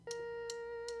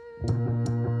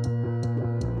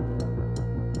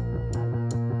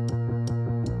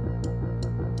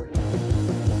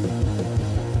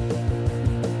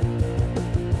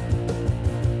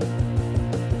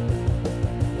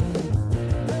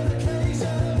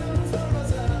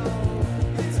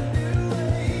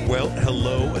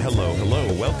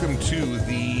welcome to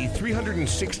the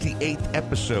 368th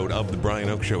episode of the Brian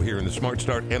Oak Show here in the Smart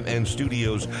Start MN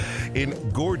Studios in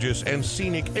gorgeous and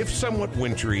scenic, if somewhat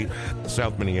wintry,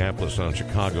 South Minneapolis on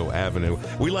Chicago Avenue.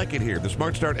 We like it here. The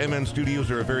Smart Start MN Studios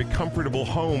are a very comfortable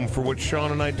home for what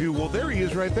Sean and I do. Well, there he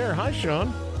is right there. Hi,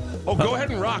 Sean. Oh, go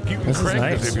ahead and rock. You can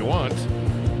crank this if you want.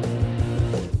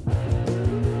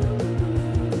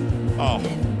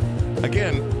 Oh,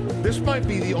 again, this might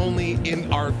be the only,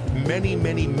 in our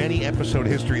many episode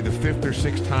history, the fifth or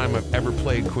sixth time I've ever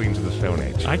played Queens of the Stone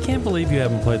Age. I can't believe you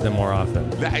haven't played them more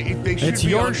often. It's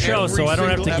your show, so I don't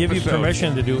have to give you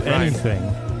permission to do anything.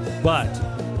 But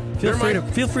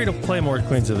feel free to play more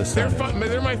Queens of the Stone Age.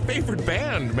 They're my favorite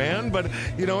band, man. But,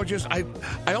 you know,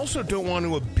 I also don't want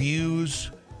to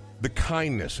abuse the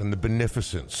kindness and the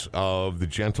beneficence of the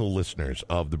gentle listeners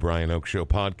of the Brian Oak Show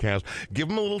podcast. Give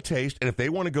them a little taste, and if they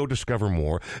want to go discover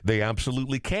more, they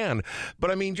absolutely can.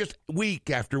 But I mean, just week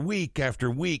after week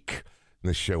after week,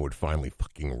 this show would finally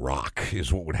fucking rock,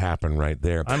 is what would happen right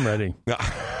there. I'm ready.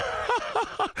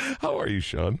 How are you,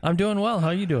 Sean? I'm doing well. How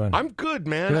are you doing? I'm good,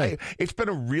 man. Good. It's been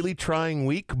a really trying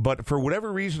week, but for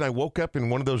whatever reason, I woke up in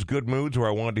one of those good moods where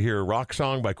I wanted to hear a rock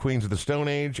song by Queens of the Stone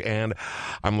Age, and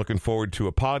I'm looking forward to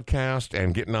a podcast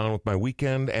and getting on with my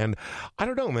weekend. And I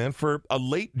don't know, man, for a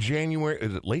late January,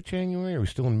 is it late January? Are we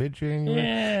still in mid-January?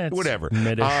 Yeah, it's whatever.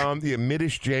 Mid-ish.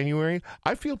 Mid-ish January.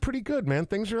 I feel pretty good, man.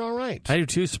 Things are all right. I do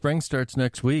too. Spring starts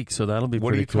next week, so that'll be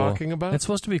What pretty cool. What are you talking about? It's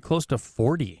supposed to be close to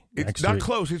 40 It's next not week.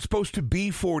 close. It's supposed to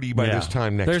be 40 by this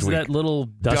time next There's week. that little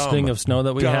dusting of snow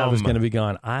that we have is going to be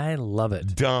gone. I love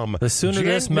it. Dumb. The sooner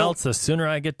this melts, the sooner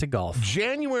I get to golf.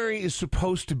 January is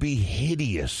supposed to be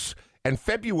hideous, and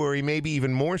February maybe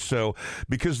even more so,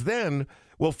 because then,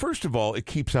 well, first of all, it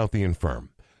keeps out the infirm.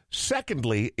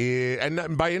 Secondly,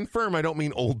 and by infirm, I don't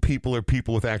mean old people or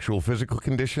people with actual physical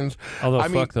conditions. Although,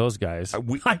 fuck those guys. I'm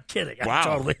kidding. I'm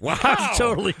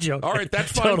totally joking. All right,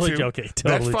 that's fine, totally too. Joking.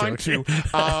 That's fine, too.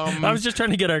 I was just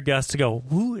trying to get our guests to go,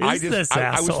 who is this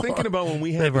asshole? I was thinking about when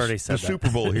we had the Super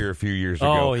Bowl here a few years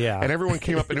ago. Oh, yeah. And everyone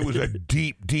came up, and it was a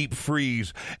deep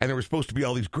freeze, and there were supposed to be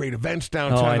all these great events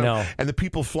downtown. Oh, I know. And the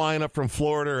people flying up from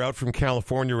Florida or out from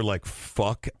California were like,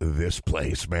 fuck this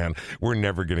place, man. We're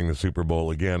never getting the Super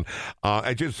Bowl again.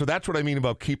 So that's what I mean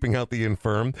about keeping out the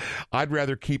infirm. I'd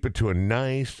rather keep it to a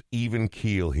nice, even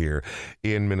keel here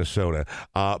in Minnesota.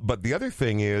 But the other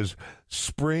thing is,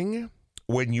 spring,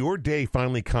 when your day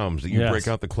finally comes, that you break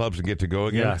out the clubs and get to go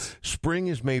again, spring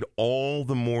is made all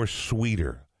the more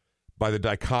sweeter by the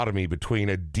dichotomy between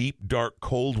a deep, dark,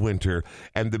 cold winter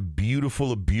and the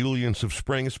beautiful ebullience of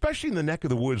spring, especially in the neck of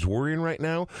the woods we're in right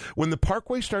now. When the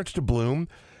Parkway starts to bloom,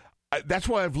 that's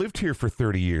why I've lived here for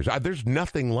 30 years. There's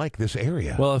nothing like this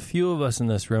area. Well, a few of us in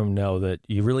this room know that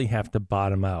you really have to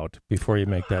bottom out before you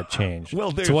make that change.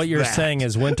 Well, so what you're saying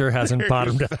is winter hasn't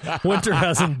bottomed out. Winter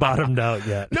hasn't bottomed out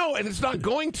yet. No, and it's not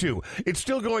going to. It's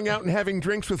still going out and having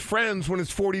drinks with friends when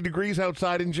it's 40 degrees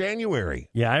outside in January.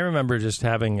 Yeah, I remember just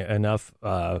having enough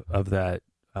of that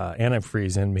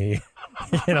antifreeze in me,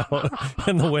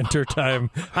 in the winter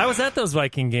time. I was at those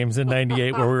Viking games in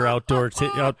 '98 where we were outdoors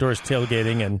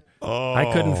tailgating, and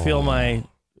I couldn't feel my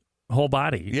whole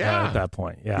body at that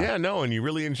point. Yeah, no, and you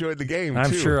really enjoyed the game. I'm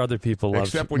too. sure other people loved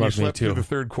me too. Except when you slept through the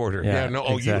third quarter. Yeah,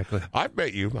 no, exactly. I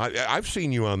bet you. I've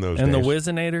seen you on those and days. The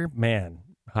Whizzinator, man,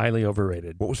 highly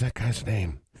overrated. What was that guy's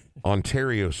name?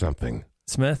 Ontario something.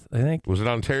 Smith, I think. Was it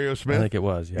Ontario Smith? I think it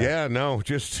was, yeah. Yeah, no,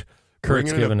 just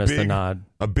Kurt's giving us the nod.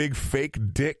 A big fake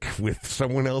dick with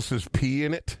someone else's pee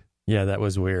in it. Yeah, that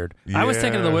was weird. Yeah. I was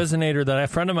thinking of the Whizzinator, that a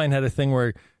friend of mine had a thing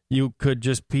where you could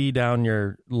just pee down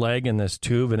your leg in this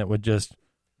tube and it would just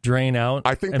drain out.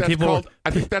 I think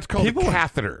that's called a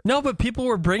catheter. No, but people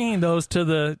were bringing those to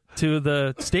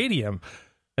the stadium.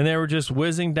 And they were just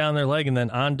whizzing down their leg and then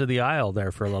onto the aisle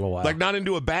there for a little while. Like not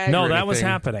into a bag. No, or that was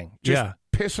anything. happening. Just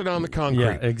pissing on the concrete.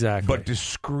 Yeah, exactly. But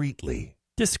discreetly.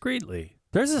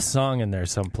 There's a song in there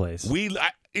someplace.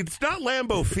 It's not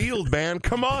Lambeau Field, man.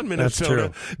 Come on,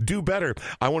 Minnesota. That's true. Do better.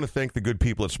 I want to thank the good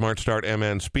people at Smart Start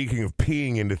MN. Speaking of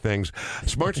peeing into things,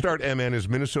 Smart Start MN is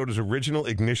Minnesota's original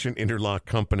ignition interlock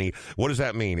company. What does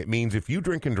that mean? It means if you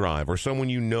drink and drive, or someone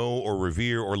you know or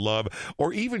revere or love,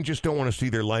 or even just don't want to see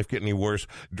their life get any worse,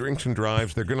 drinks and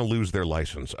drives, they're going to lose their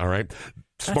license, all right?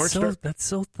 That's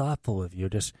so thoughtful of you.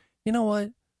 Just, you know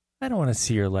what? I don't want to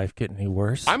see your life get any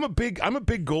worse. I'm a big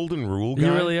golden rule guy.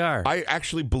 You really are. I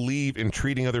actually believe in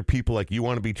treating other people like you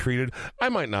want to be treated. I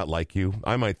might not like you.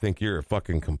 I might think you're a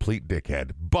fucking complete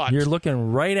dickhead. But you're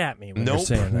looking right at me when you're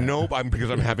saying that. Nope,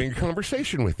 because I'm having a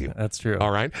conversation with you. That's true.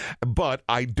 All right? But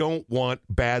I don't want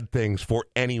bad things for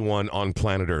anyone on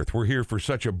planet Earth. We're here for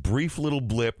such a brief little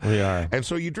blip. We are. And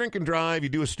so you drink and drive, you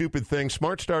do a stupid thing.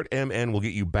 Smart Start MN will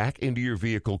get you back into your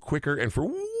vehicle quicker and for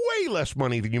way less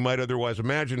money than you might otherwise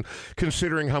imagine,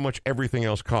 considering how much everything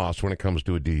else costs when it comes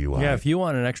to a DUI. Yeah, if you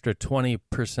want an extra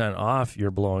 20% off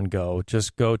your blow and go,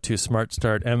 just go to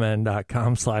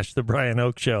smartstartmn.com/The Brian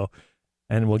Oak Show,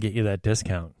 and we'll get you that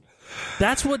discount.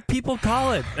 That's what people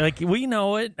call it. Like, we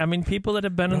know it. I mean, people that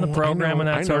have been in the program and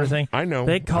that sort of thing. I know.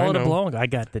 They call it a blow and go. I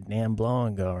got the damn blow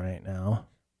and go right now.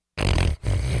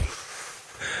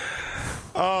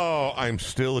 Oh, I'm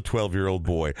still a 12-year-old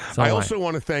boy. I also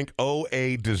want to thank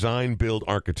OA Design Build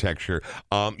Architecture.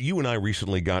 You and I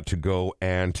recently got to go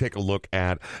and take a look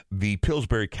at the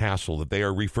Pillsbury Castle that they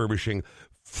are refurbishing.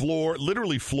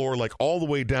 Literally floor, like all the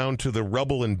way down to the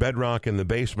rubble and bedrock in the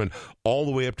basement, all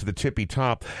the way up to the tippy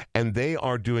top. And they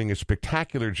are doing a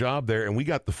spectacular job there. And we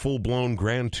got the full-blown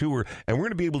grand tour. And we're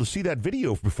going to be able to see that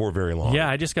video before very long. Yeah,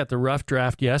 I just got the rough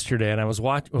draft yesterday, and I was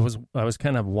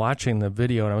kind of watching the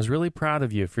video, and I was really proud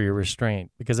of you for your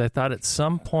restraint, because I thought at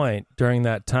some point during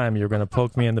that time you were going to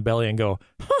poke me in the belly and go,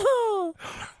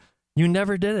 you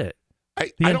never did it.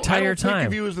 The entire time. I don't think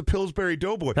of you as the Pillsbury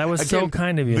Doughboy. That was so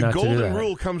kind of you not to do that. The golden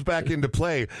rule comes back into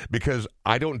play because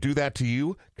I don't do that to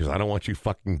you because I don't want you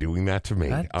fucking doing that to me.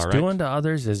 That's all right? Doing to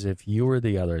others as if you were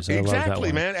the others. I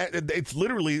exactly, love that one. man. It's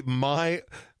literally my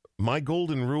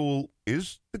golden rule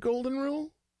is the golden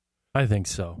rule. I think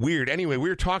so. Weird. Anyway, we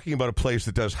were talking about a place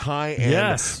that does high-end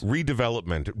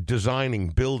redevelopment, designing,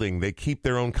 building. They keep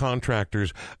their own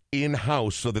contractors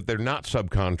in-house so that they're not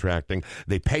subcontracting.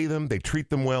 They pay them, they treat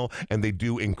them well, and they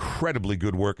do incredibly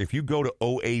good work. If you go to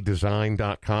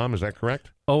oadesign.com, is that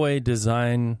correct?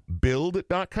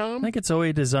 oadesign.build.com? I think it's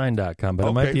oadesign.com, but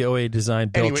it might be OA Design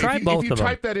Build. Anyway, Try both of them. If you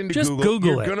type that into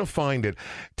Google, you're going to find it.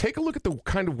 Take a look at the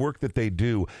kind of work that they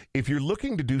do. If you're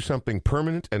looking to do something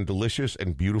permanent and delicious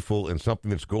and beautiful and something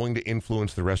that's going to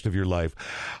influence the rest of your life,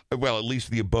 well, at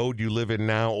least the abode you live in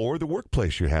now or the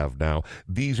workplace you have now,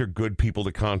 these are good people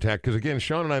to contact. Because, again,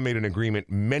 Sean and I made an agreement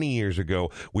many years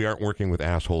ago. We aren't working with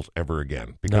assholes ever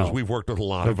again because we've worked with a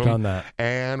lot of them. Done that.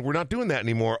 And we're not doing that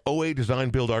anymore. OA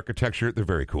Design Build Architecture, they're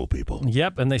very cool people.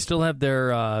 Yep, and they still have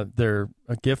their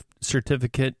gift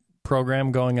certificate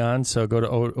program going on. So go to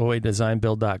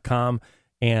oadesignbuild.com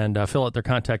and fill out their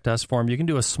contact us form. You can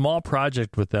do a small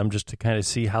project with them just to kind of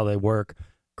see how they work.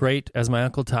 Great, as my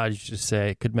Uncle Todd used to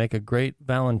say, could make a great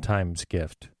Valentine's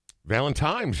gift.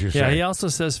 Valentine's, you say? Yeah, he also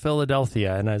says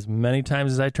Philadelphia, and as many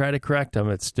times as I try to correct him,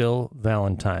 it's still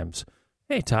Valentine's.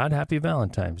 Hey, Todd, happy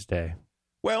Valentine's Day.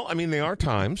 Well, I mean, they are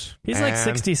times. He's like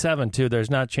 67, too.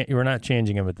 We're not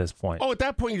changing him at this point. Oh, at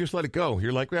that point, you just let it go.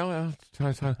 You're like, well,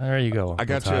 there you go. I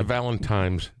got you a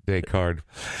Valentine's Day card.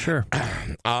 Sure.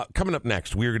 Coming up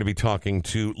next, we're going to be talking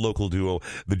to local duo,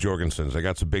 the Jorgensens. I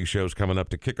got some big shows coming up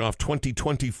to kick off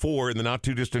 2024 in the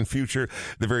not-too-distant future.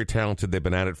 They're very talented. They've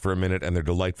been at it for a minute, and they're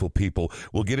delightful people.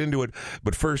 We'll get into it.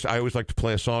 But first, I always like to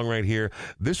play a song right here.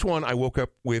 This one I woke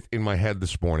up with in my head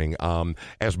this morning.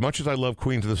 As much as I love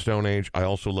Queens of the Stone Age,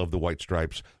 I also love the White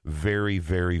Stripes very,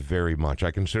 very, very much.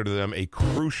 I consider them a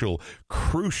crucial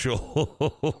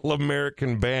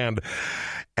American band.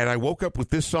 And I woke up with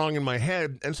this song in my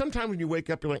head, and sometimes when you wake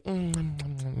up, you're like,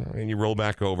 and you roll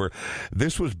back over.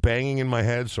 This was banging in my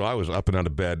head, so I was up and out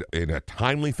of bed in a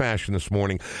timely fashion this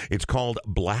morning. It's called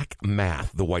Black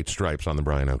Math, the White Stripes on The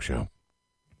Brian Oak Show.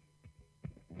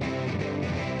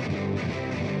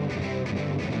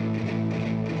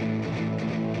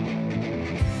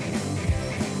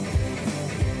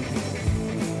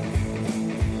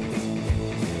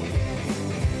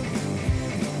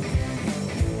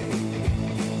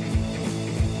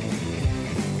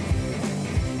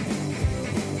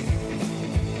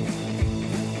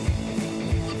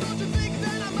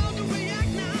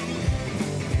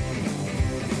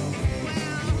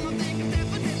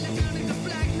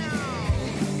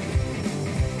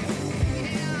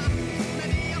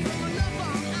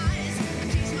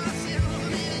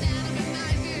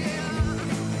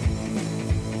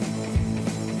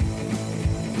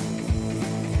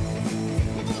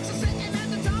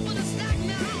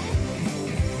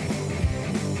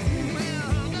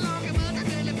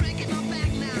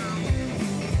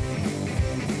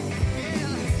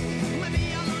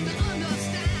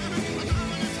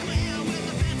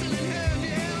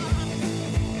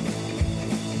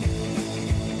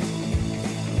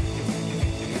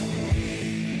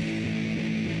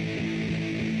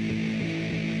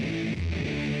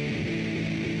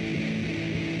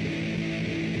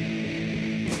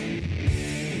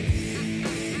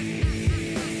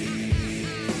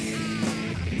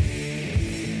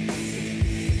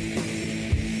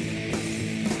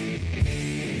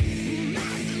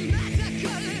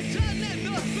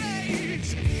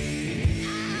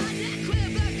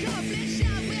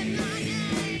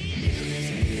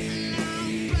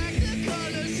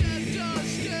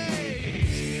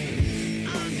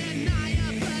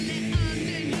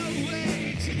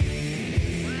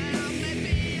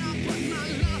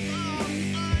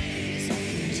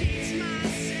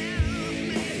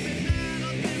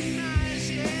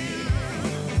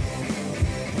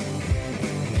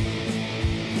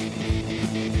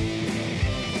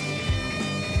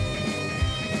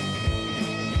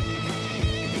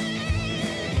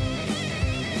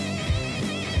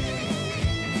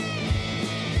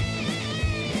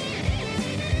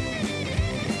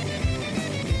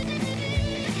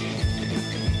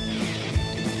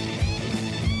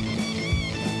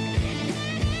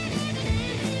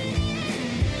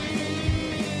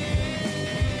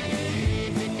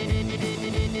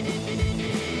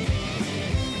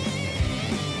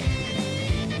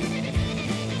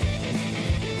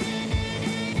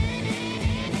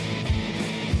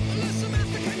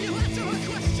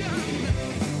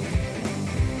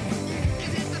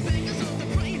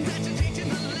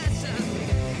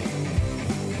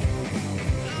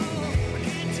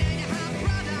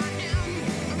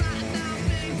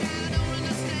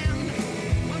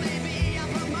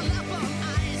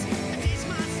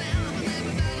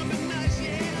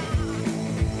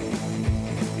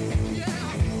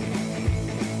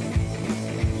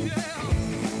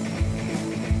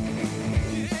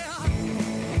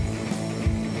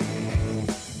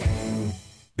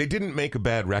 They didn't make a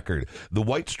bad record. The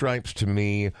White Stripes, to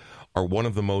me, are one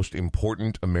of the most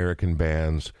important American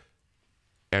bands.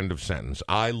 End of sentence.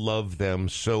 I love them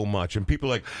so much. And people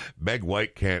are like, Meg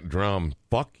White can't drum.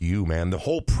 Fuck you, man. The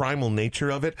whole primal nature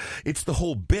of it, it's the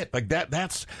whole bit. Like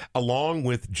that's along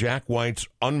with Jack White's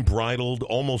unbridled,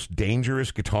 almost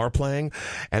dangerous guitar playing,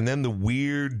 and then the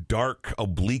weird, dark,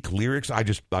 oblique lyrics. I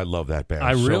love that band.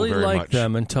 I really very liked much.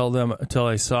 them until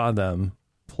I saw them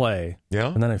play. Yeah?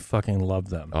 And then I fucking loved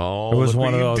them. Oh, it was look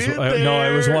one of what those. you did No,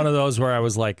 it was there. one of those where I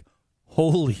was like,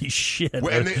 holy shit.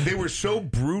 And they were so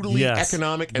brutally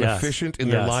economic and efficient in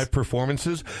their live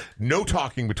performances. No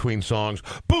talking between songs.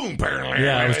 Boom.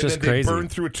 Yeah, it was just and then crazy. They burn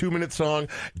through a 2-minute song,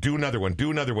 do another one.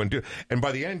 And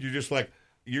by the end, you're just like,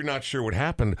 you're not sure what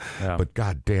happened. Yeah. But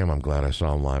goddamn, I'm glad I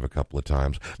saw them live a couple of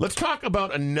times. Let's talk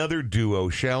about another duo,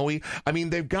 shall we? I mean,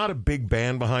 they've got a big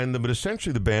band behind them, but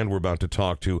essentially the band we're about to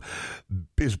talk to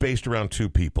is based around two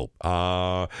people,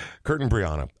 Kurt and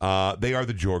Brianna. They are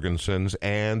the Jorgensens,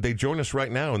 and they join us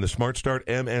right now in the Smart Start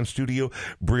MN studio.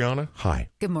 Brianna, hi.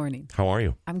 Good morning. How are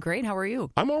you? I'm great. How are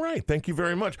you? I'm all right. Thank you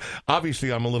very much.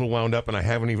 Obviously, I'm a little wound up, and I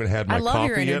haven't even had my coffee yet. I love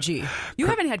your energy. You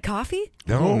haven't had coffee?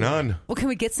 No, none. Well, can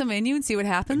we get some in you and see what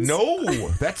happens? No,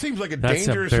 that seems like a That's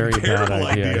dangerous a very and terrible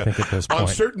bad idea, I think, at this On point.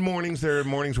 certain mornings, there are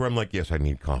mornings where I'm like, yes, I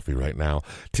need coffee right now.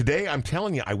 Today, I'm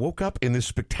telling you, I woke up in this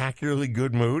spectacularly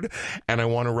good mood, and I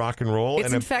want to rock and roll. It's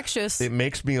and infectious. It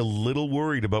makes me a little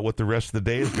worried about what the rest of the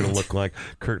day is going to look like.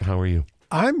 Kurt, how are you?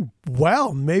 I'm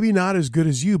maybe not as good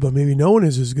as you, but maybe no one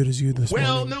is as good as you this morning.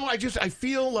 Well, no, I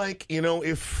feel like,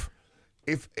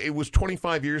 if it was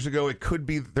 25 years ago, it could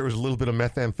be there was a little bit of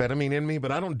methamphetamine in me,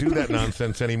 but I don't do that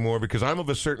nonsense anymore because I'm of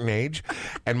a certain age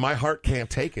and my heart can't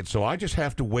take it. So I just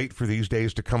have to wait for these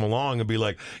days to come along and be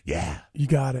like, yeah. You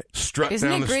got it. Strut Isn't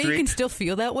down it the great street. you can still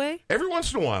feel that way? Every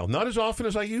once in a while. Not as often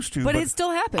as I used to. But it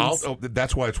still happens.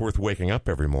 That's why it's worth waking up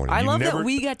every morning. I love that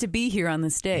we got to be here on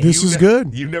this day. This is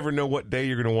good. You never know what day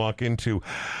you're going to walk into.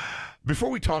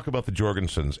 Before we talk about the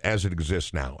Jorgensens as it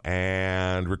exists now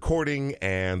and recording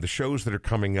and the shows that are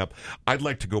coming up, I'd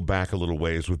like to go back a little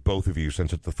ways with both of you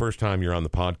since it's the first time you're on the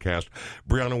podcast.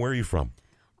 Brianna, where are you from?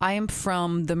 I am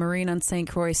from the Marine on St.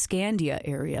 Croix, Scandia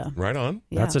area. Right on.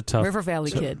 Yeah. That's a tough River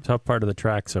Valley kid. Tough part of the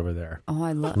tracks over there. Oh,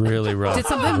 I love Really rough. Did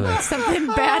something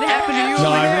bad happen to you? No, over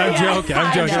I'm there? joking.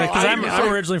 I'm joking. I know. Because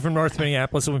I'm originally from North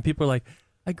Minneapolis, so when people are like,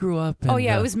 I grew up in, Oh,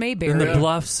 yeah, it was Mayberry. in the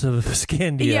bluffs of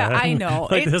Scandia. Yeah, I know.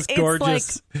 Like this It's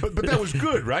gorgeous. But that was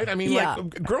good, right? I mean, Yeah.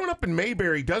 like, growing up in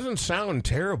Mayberry doesn't sound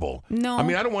terrible. No. I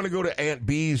mean, I don't want to go to Aunt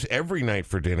B's every night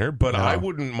for dinner, but I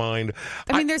wouldn't mind.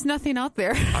 I mean, there's nothing out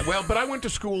there. But I went to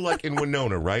school, like, in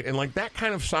Winona, right? And, like, that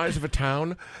kind of size of a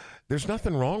town, there's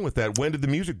nothing wrong with that. When did the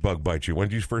music bug bite you? When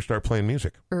did you first start playing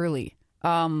music? Early.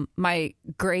 My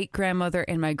great-grandmother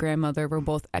and my grandmother were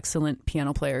both excellent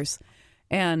piano players.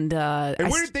 And where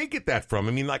did they get that from?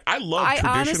 I mean, like, I love I tradition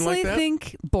honestly like that.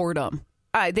 think boredom.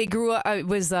 They grew up, it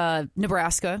was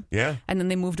Nebraska. Yeah. And then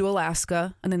they moved to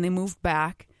Alaska, and then they moved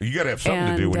back. You got to have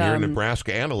something to do And, when you're in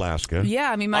Nebraska and Alaska. Yeah,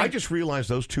 I mean, I just realized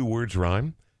those two words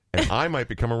rhyme, and I might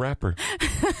become a rapper.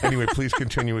 Anyway, please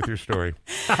continue with your story.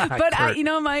 But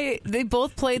they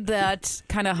both played that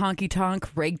kind of honky tonk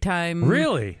ragtime,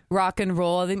 Really? rock and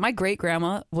roll. I think my great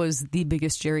grandma was the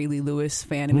biggest Jerry Lee Lewis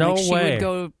fan. And No she way. would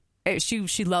go.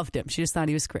 She loved him. She just thought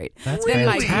he was great. That's then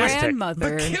my fantastic.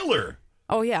 grandmother, The Killer.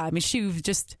 oh yeah, I mean she was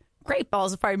just great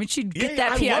balls of fire. I mean she'd get Yeah,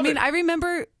 that I piano. I love mean it. I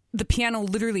remember the piano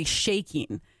literally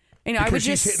shaking. You know, I Because would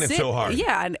she's just hitting it sit, so hard.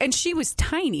 Yeah, and she was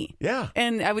tiny. Yeah.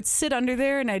 And I would sit under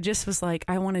there, and I just was like,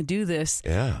 I want to do this.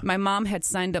 Yeah. My mom had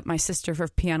signed up my sister for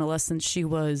piano lessons. She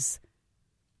was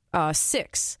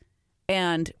 6.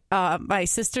 And my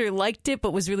sister liked it,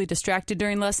 but was really distracted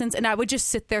during lessons. And I would just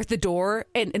sit there at the door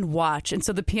and watch. And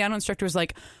so the piano instructor was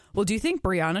like, well, do you think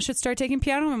Brianna should start taking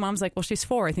piano? My mom's like, well, she's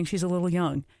 4. I think she's a little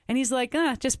young. And he's like,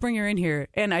 just bring her in here.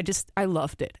 And I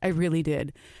loved it. I really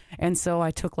did. And so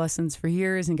I took lessons for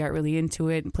years and got really into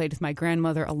it and played with my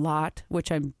grandmother a lot, which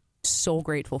I'm so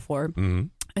grateful for. Mm-hmm.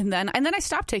 And then I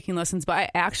stopped taking lessons, but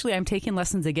I'm taking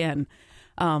lessons again.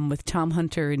 With Tom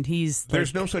Hunter, and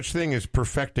There's no such thing as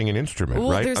perfecting an instrument,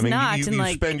 Well, right? there's I mean, not, you and,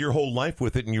 like- spend your whole life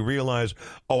with it, and you realize,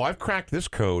 oh, I've cracked this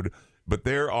code, but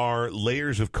there are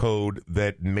layers of code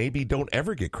that maybe don't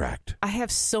ever get cracked. I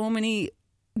have so many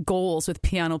goals with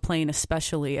piano playing,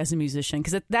 especially as a musician,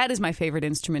 because that is my favorite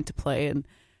instrument to play,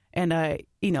 and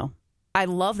I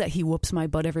love that he whoops my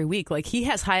butt every week. Like he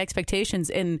has high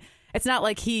expectations, and it's not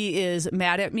like he is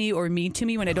mad at me or mean to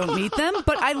me when I don't meet them.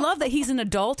 But I love that he's an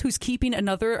adult who's keeping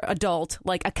another adult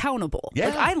like accountable. Yeah.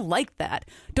 Like I like that.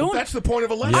 Well, that's the point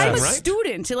of a lesson, I'm a right?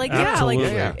 student. Like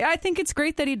Absolutely. I think it's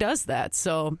great that he does that.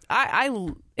 So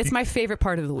it's my favorite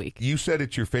part of the week. You said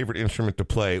it's your favorite instrument to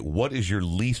play. What is your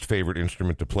least favorite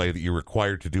instrument to play that you're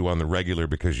required to do on the regular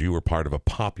because you were part of a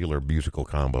popular musical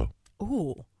combo?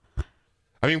 Ooh.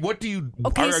 I mean, what do you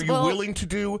are you willing to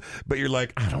do? But you're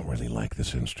like, I don't really like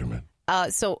this instrument.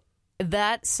 So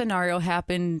that scenario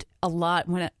happened a lot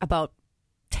when about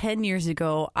 10 years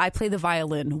ago. I play the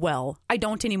violin well. I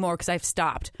don't anymore because I've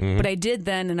stopped. But I did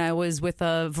then, and I was with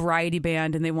a variety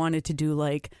band, and they wanted to do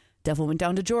like Devil Went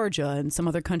Down to Georgia and some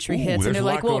other country hits. And they're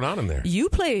like, well, going on in there. you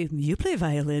play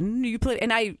violin, you play,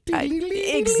 and I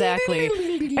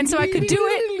exactly. And so I could do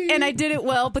it, and I did it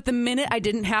well. But the minute I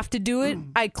didn't have to do it,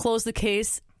 I closed the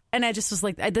case, and I just was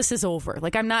like, this is over.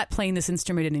 Like, I'm not playing this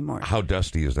instrument anymore. How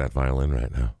dusty is that violin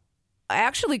right now?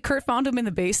 Actually, Kurt found him in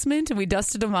the basement, and we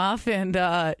dusted him off and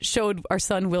showed our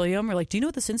son William. We're like, "Do you know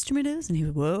what this instrument is?" And he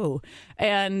was, "Whoa!"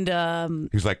 And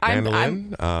he's like,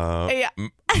 "Mandolin,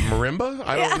 marimba."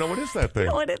 I don't know what is that thing.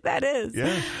 I don't know what that is.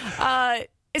 Yeah.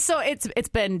 So it's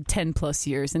been 10+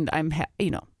 years, and I'm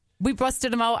we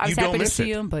busted him out. I was happy to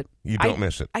see him, but you don't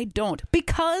miss it. I don't,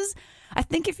 because I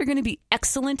think if you're going to be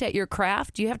excellent at your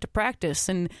craft, you have to practice.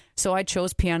 And so I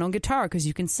chose piano and guitar because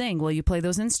you can sing. Well, you play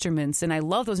those instruments, and I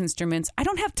love those instruments. I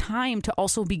don't have time to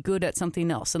also be good at something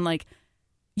else. And like,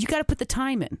 you got to put the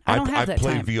time in. I don't have that time.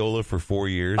 I played viola for 4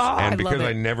 years, and because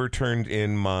I never turned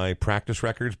in my practice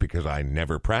records because I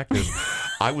never practiced,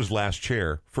 I was last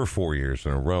chair for 4 years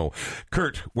in a row.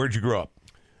 Kurt, where'd you grow up?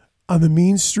 On the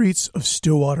mean streets of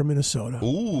Stillwater, Minnesota.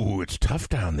 Ooh, it's tough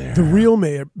down there. The real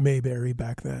Mayberry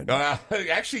back then.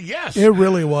 Actually, yes. It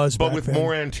really was but back with then.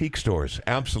 more antique stores.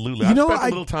 Absolutely. I spent a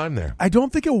little time there. I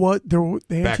don't think it was. There were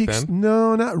the Back antiques. then?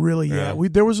 No, not really Yeah.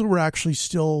 yet. Were actually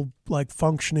still like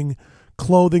functioning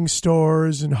clothing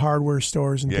stores and hardware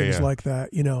stores and things like that,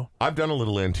 I've done a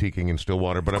little antiquing in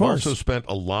Stillwater, but I've also spent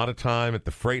a lot of time at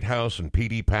the Freight House and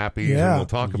PD Pappy's, and we'll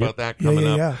talk about that coming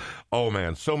up. Yeah. Oh,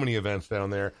 man, so many events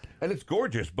down there. And it's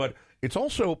gorgeous, but it's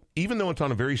also, even though it's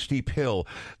on a very steep hill,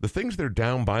 the things that are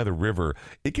down by the river,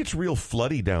 it gets real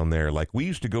floody down there. Like, we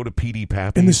used to go to PD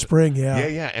Pappy's. In the spring,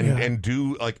 and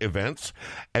do, like, events.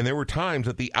 And there were times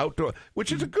at the outdoor,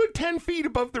 which is a good 10 feet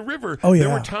above the river. Oh, yeah.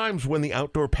 There were times when the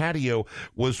outdoor patio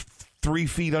was 3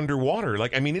 feet underwater.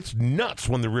 Like, I mean, it's nuts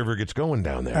when the river gets going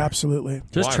down there. Absolutely.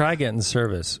 Just try getting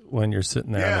service when you're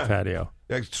sitting there on the patio.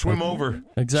 Like, swim over.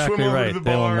 Exactly swim over right. To the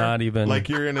They will bar, not even. like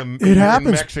you're in It happens.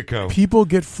 In Mexico. People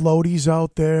get floaties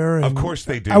out there. And of course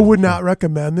they do. I would not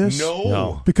recommend this.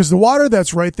 No. Because the water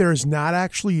that's right there is not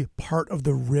actually part of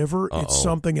the river. It's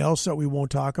something else that we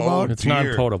won't talk about. It's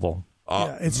non-potable.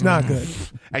 It's not good.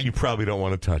 And you probably don't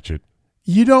want to touch it.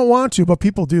 You don't want to, but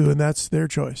people do, and that's their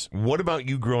choice. What about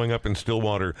you growing up in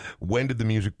Stillwater? When did the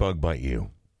music bug bite you?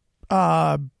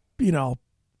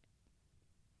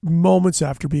 Moments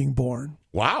after being born.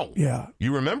 Wow. Yeah.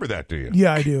 You remember that, do you?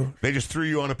 Yeah, I do. They just threw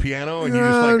you on a piano and you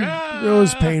just like, It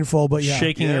was painful, but yeah.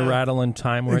 Shaking and rattling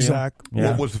time, were exactly. you?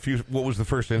 Yeah. What was the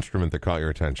first instrument that caught your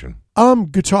attention?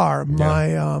 Guitar.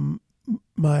 It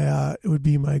would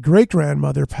be my great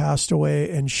grandmother passed away,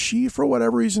 and she, for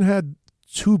whatever reason, had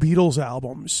 2 Beatles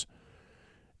albums.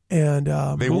 And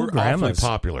they were awfully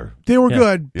popular. They were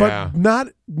good, but Yeah.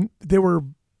 they were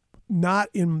not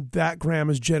in that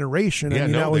grandma's generation. Yeah,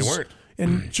 that was, they weren't.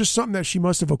 And just something that she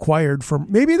must have acquired from,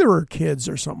 maybe there were kids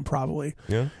or something, probably.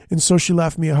 Yeah. And so she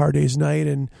left me A Hard Day's Night,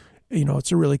 and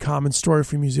it's a really common story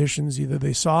for musicians. Either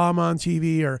they saw him on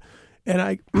TV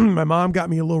my mom got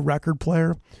me a little record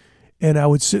player, and I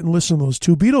would sit and listen to those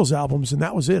 2 Beatles albums, and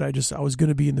that was it. I was going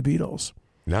to be in the Beatles.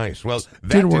 Nice. Well, that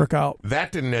didn't work out.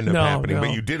 That didn't end up happening, no.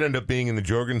 but you did end up being in the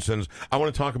Jorgensens. I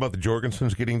want to talk about the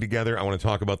Jorgensens getting together. I want to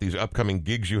talk about these upcoming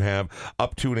gigs you have,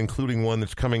 up to and including one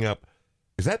that's coming up.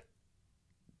 Is that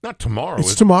not tomorrow?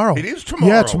 It's tomorrow. It is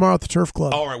tomorrow. Yeah, tomorrow at the Turf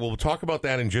Club. All right, well, we'll talk about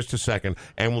that in just a second,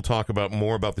 and we'll talk about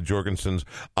more about the Jorgensens.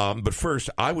 But first,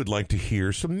 I would like to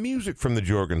hear some music from the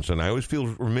Jorgensen. I always feel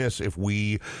remiss if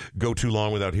we go too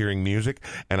long without hearing music,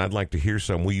 and I'd like to hear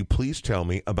some. Will you please tell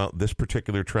me about this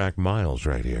particular track, Miles,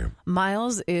 right here?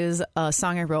 Miles is a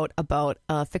song I wrote about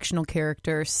a fictional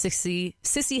character, Sissy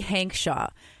Hankshaw.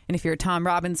 And if you're a Tom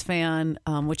Robbins fan,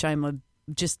 which I'm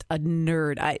just a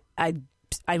nerd,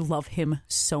 I love him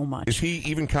so much. Is he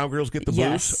Even Cowgirls Get the Blues?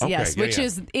 Yes, Okay, yes. Which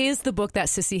is the book that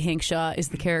Sissy Hankshaw is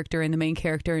the character and the main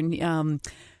character, and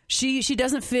She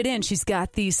doesn't fit in. She's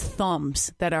got these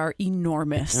thumbs that are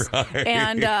enormous. Right.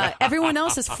 And everyone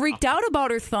else is freaked out about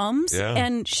her thumbs. Yeah.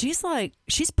 And she's like,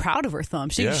 she's proud of her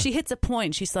thumbs. She hits a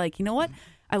point. She's like, you know what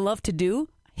I love to do?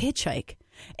 Hitchhike.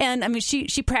 And I mean,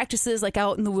 she practices like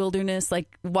out in the wilderness,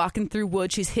 like walking through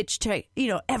woods. She's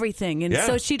hitchhiked, everything. And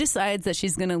so she decides that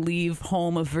she's going to leave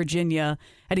home of Virginia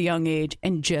at a young age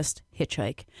and just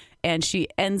hitchhike. And she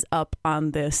ends up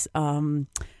on this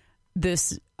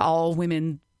this all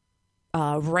women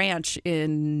ranch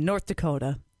in North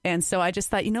Dakota. And so I just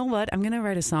thought, you know what? I'm going to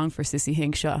write a song for Sissy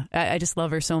Hingshaw. I just love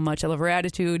her so much. I love her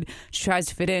attitude. She tries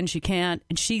to fit in. She can't.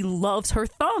 And she loves her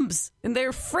thumbs. And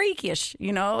they're freakish,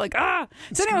 like, ah.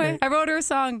 So anyway, I wrote her a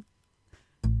song.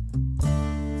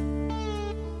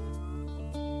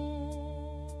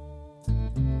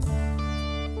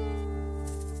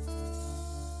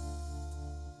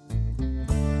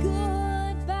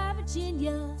 Goodbye,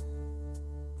 Virginia.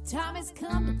 Time has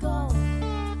come to go.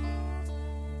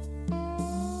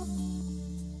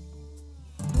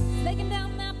 Flaking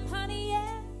down that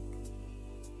Pontiac,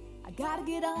 I gotta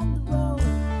get on the road.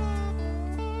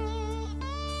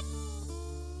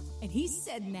 And he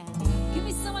said, now, give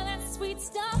me some of that sweet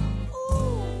stuff.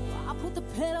 Ooh, I'll put the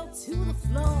pedal to the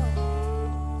floor.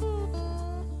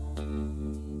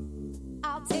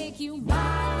 I'll take you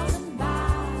miles and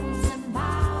miles and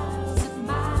miles and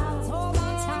miles. Hold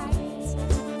on tight.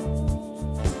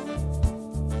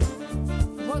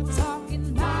 We're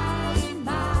talking miles and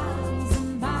miles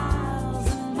and miles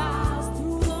and miles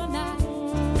through the night.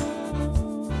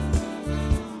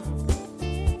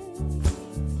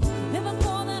 Living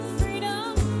for that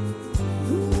freedom.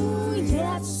 Ooh,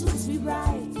 yeah, it suits me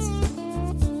right.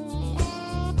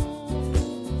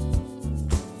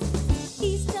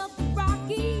 East of the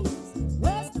Rockies,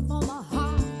 west of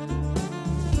Omaha.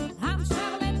 I'm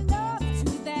traveling north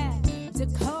to that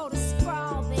Dakota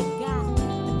sprawl they got.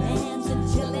 The man's a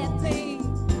jalopy.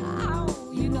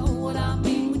 Oh, you know what I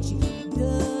mean when she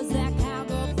does that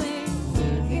cowgirl thing.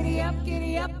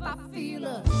 Giddy up, I feel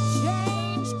a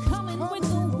change coming with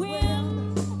the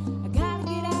wind. I gotta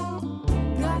get out,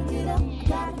 gotta get up,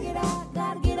 gotta get out,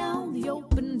 gotta get on the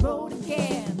open road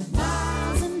again.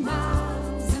 Miles and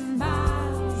miles and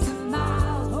miles and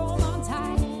miles, hold on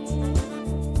tight.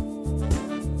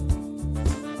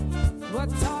 We're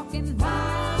talking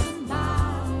miles and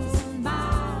miles and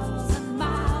miles and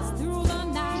miles through the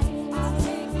night. I'll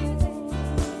take you there,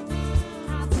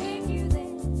 I'll take you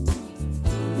there.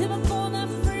 Living for the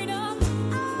freedom,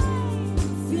 I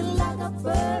feel like a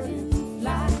bird in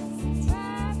flight.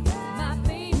 My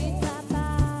baby got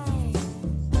mine.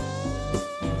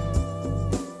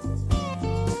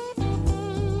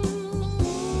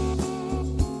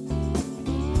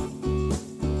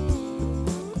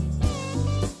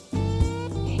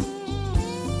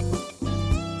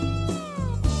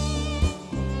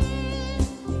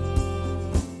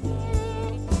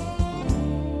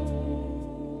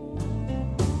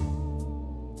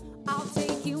 I'll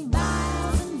take you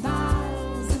miles and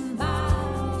miles and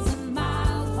miles and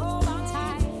miles. Hold on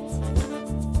tight.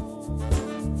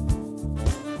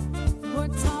 We're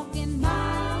talking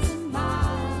miles and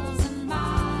miles and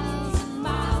miles and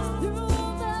miles through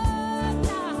the night.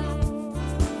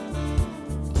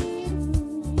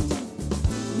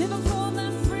 Living for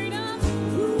that freedom.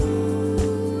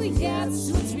 Ooh, yeah, it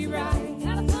suits me right.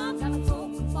 Gotta pump, gotta throw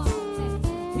the ball and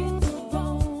hit the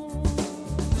road.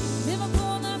 Living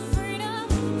for the freedom,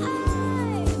 I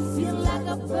feel like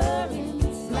a bird in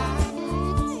flight.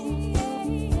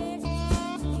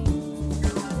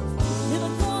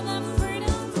 Living for the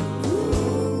freedom,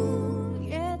 ooh,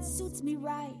 yeah, it suits me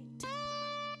right.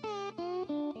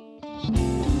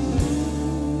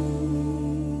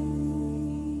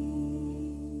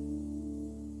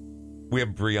 We have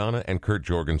Brianna and Kurt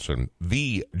Jorgensen,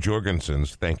 the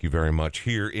Jorgensens, thank you very much,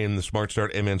 here in the Smart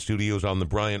Start MN studios on the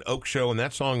Brian Oak Show, and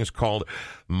that song is called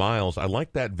Miles. I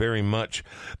like that very much.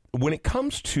 When it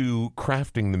comes to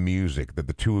crafting the music that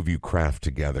the two of you craft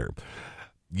together,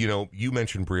 you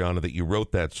mentioned, Brianna, that you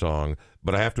wrote that song,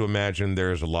 but I have to imagine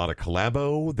there's a lot of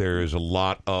collabo, there's a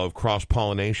lot of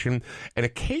cross-pollination, and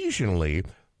occasionally,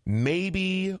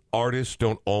 maybe artists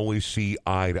don't always see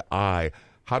eye to eye.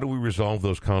 How do we resolve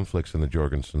those conflicts in the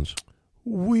Jorgensens?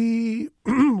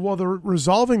 Well, they're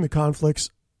resolving the conflicts.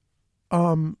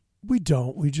 We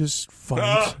don't. We just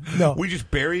fight. No, we just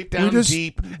bury it down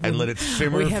deep and let it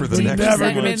simmer for the deep next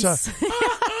never gonna resentments.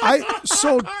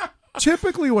 So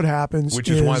typically what happens which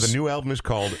is why the new album is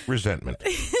called Resentment.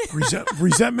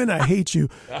 Resentment, I hate you.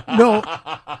 No,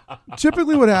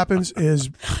 typically what happens is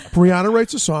Brianna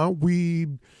writes a song. We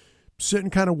sit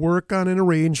and kind of work on an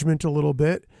arrangement a little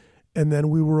bit. and then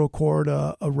we will record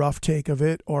a rough take of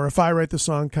it. Or if I write the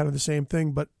song, kind of the same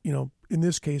thing. But, in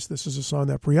this case, this is a song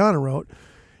that Brianna wrote.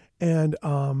 And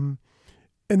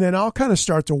then I'll kind of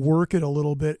start to work it a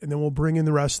little bit, and then we'll bring in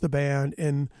the rest of the band.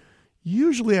 And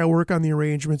usually I work on the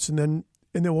arrangements, and then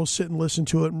we'll sit and listen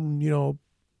to it and,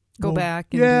 Go back.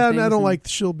 And yeah, do and I don't things like,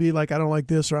 she'll be like, I don't like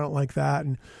this or I don't like that.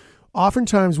 And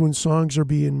oftentimes when songs are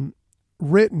being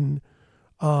written,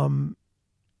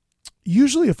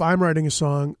 usually if I'm writing a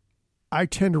song, I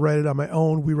tend to write it on my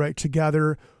own. We write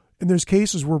together. And there's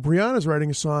cases where Brianna's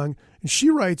writing a song and she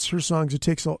writes her songs. It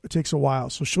takes a while.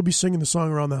 So she'll be singing the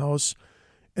song around the house,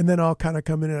 and then I'll kind of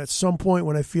come in, and at some point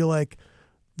when I feel like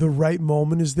the right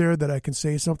moment is there that I can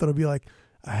say something, I'll be like,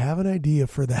 I have an idea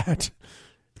for that.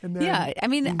 And then, yeah, I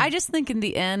mean, I just think in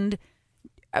the end,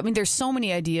 there's so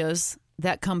many ideas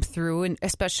that come through, and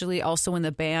especially also when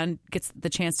the band gets the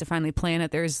chance to finally plan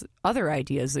it, there's other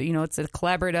ideas. It's a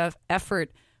collaborative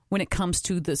effort when it comes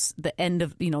to the end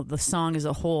of the song as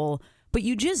a whole. But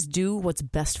you just do what's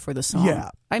best for the song. Yeah.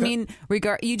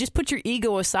 You just put your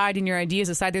ego aside and your ideas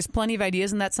aside. There's plenty of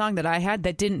ideas in that song that I had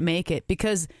that didn't make it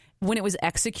because when it was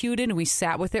executed and we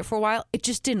sat with it for a while, it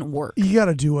just didn't work. You got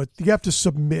to do it. You have to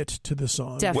submit to the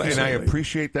song. Definitely. Well, and I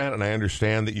appreciate that, and I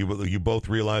understand that you both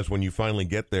realize when you finally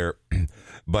get there.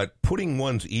 But putting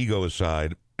one's ego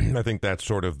aside, I think that's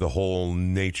sort of the whole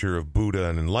nature of Buddha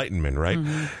and enlightenment, right?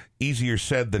 Mm-hmm. Easier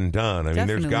said than done. I mean,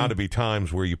 there's got to be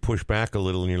times where you push back a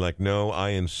little and you're like, no, I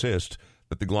insist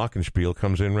that the glockenspiel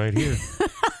comes in right here.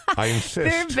 I insist. There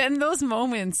have been those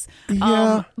moments.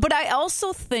 Yeah. But I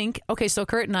also think, okay, so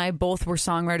Kurt and I both were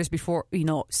songwriters before,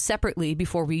 separately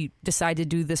before we decided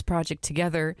to do this project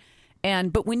together.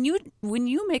 But when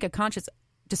you make a conscious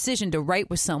decision to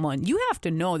write with someone, you have to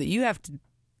know that you have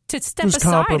to step There's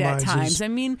aside at times. I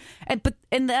mean,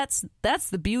 and that's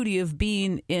the beauty of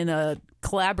being in a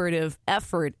collaborative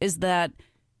effort is that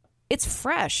it's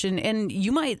fresh, and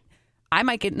I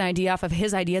might get an idea off of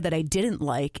his idea that I didn't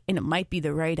like, and it might be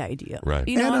the right idea. Right.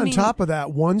 And on top of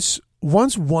that, once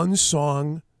one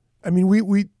song,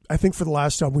 we I think for the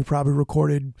last time we probably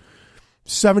recorded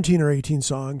 17 or 18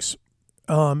 songs.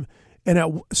 And at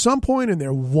some point in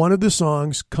there, one of the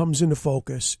songs comes into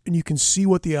focus, and you can see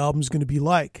what the album's going to be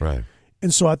like. Right.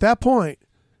 And so at that point,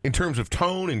 in terms of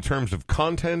tone, in terms of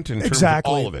content, in terms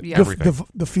exactly, of all of it, yeah. everything.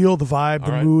 The feel, the vibe,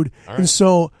 the right. mood. All right. And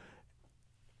so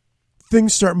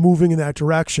things start moving in that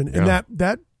direction. And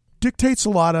that dictates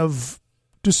a lot of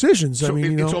decisions. So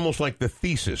it's almost like the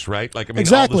thesis, right?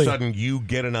 Exactly. All of a sudden you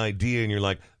get an idea and you're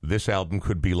like, this album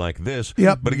could be like this.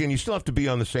 Yep. But again, you still have to be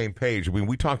on the same page.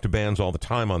 We talk to bands all the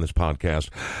time on this podcast,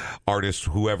 artists,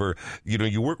 whoever.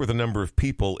 You work with a number of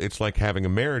people. It's like having a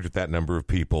marriage with that number of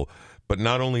people. But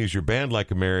not only is your band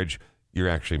like a marriage, you're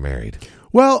actually married.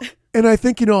 Well, and I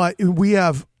think, we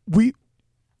have an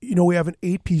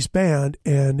 8-piece band,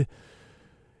 and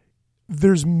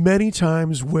there's many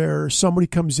times where somebody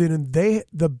comes in and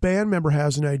the band member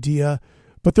has an idea,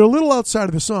 but they're a little outside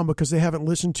of the song because they haven't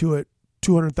listened to it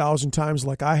 200,000 times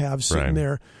like I have sitting right.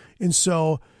 there. And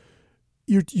so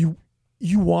you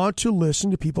want to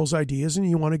listen to people's ideas and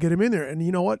you want to get them in there. And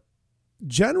you know what?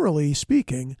 Generally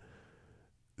speaking,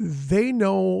 they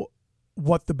know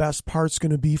what the best part's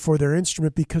going to be for their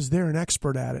instrument because they're an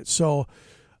expert at it. So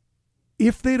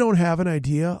if they don't have an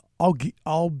idea,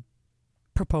 I'll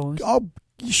propose. I'll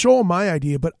show them my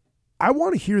idea, but I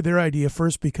want to hear their idea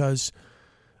first because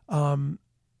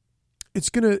it's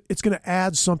gonna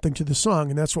add something to the song,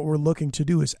 and that's what we're looking to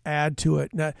do is add to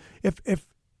it. Now, if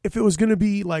it was gonna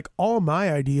be like all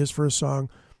my ideas for a song,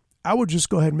 I would just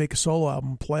go ahead and make a solo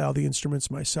album, play all the instruments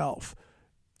myself.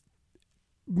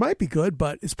 Might be good,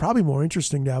 but it's probably more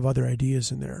interesting to have other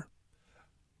ideas in there.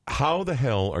 How the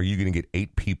hell are you going to get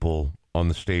 8 people on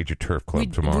the stage at Turf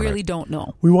Club tomorrow We really night? don't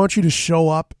know. We want you to show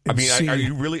up and see. Are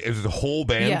you really? Is the whole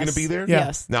band Yes. going to be there? Yeah.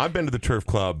 Yes. Now, I've been to the Turf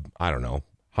Club, I don't know.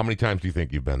 How many times do you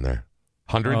think you've been there?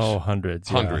 Hundreds? Oh, hundreds.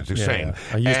 Yeah. Hundreds, the same. Yeah.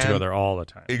 I used to go And- there all the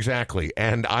time. Exactly.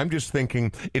 And I'm just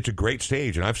thinking it's a great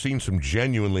stage, and I've seen some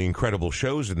genuinely incredible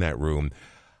shows in that room.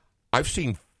 I've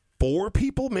seen 4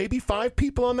 people, maybe 5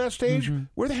 people on that stage. Mm-hmm.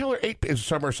 Where the hell are 8? Is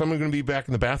someone going to be back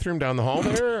in the bathroom down the hall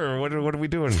there, or what are we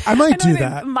doing? I might And do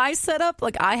that. My setup,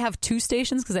 I have 2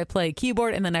 stations because I play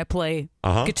keyboard and then I play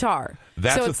guitar.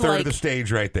 That's so a it's third like, of the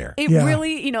stage right there. It Yeah.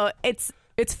 really,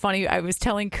 it's funny. I was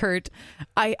telling Kurt,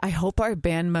 I hope our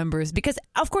band members, because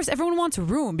of course everyone wants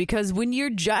room, because when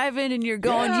you're jiving and you're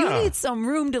going, you Yeah. need some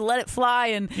room to let it fly.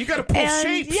 And You got to pull and,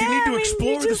 shapes. yeah, you need to I mean,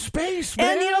 explore you the just- space,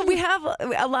 man. And we have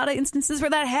a lot of instances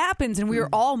where that happens, and we're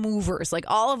all movers. Like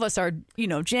all of us are,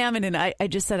 jamming. And I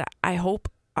just said, I hope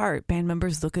our band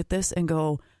members look at this and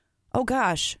go, oh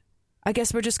gosh, I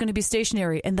guess we're just going to be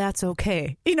stationary, and that's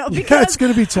okay. Because Yeah, it's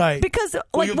going to be tight. Because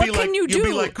Well, like, what can you do? You'll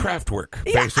be like Kraftwerk,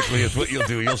 basically, is what you'll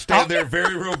do. You'll stand there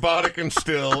very robotic and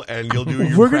still, and you'll do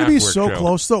your We're going to be Kraftwerk so show.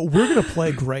 close, though. We're going to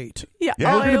play great. Yeah,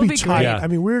 Yeah. oh, We're going it'll to be tight. great. Yeah. I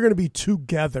mean, we're going to be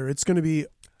together. It's going to be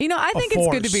I think it's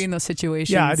good to force. be in those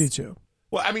situations. Yeah, I do too.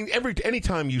 Well, I mean,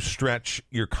 anytime you stretch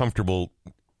your comfortable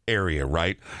area,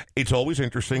 right? It's always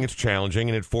interesting, it's challenging,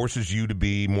 and it forces you to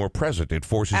be more present. It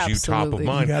forces you top of Absolutely.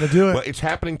 mind. You gotta do it. Well, it's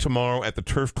happening tomorrow at the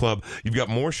Turf Club. You've got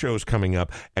more shows coming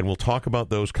up, and we'll talk about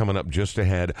those coming up just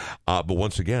ahead. But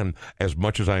once again, as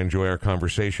much as I enjoy our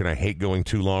conversation, I hate going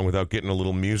too long without getting a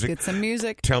little music. Get some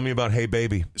music. Tell me about Hey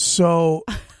Baby. So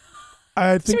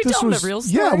I think we this tell them was the real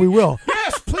Yeah, story? we will.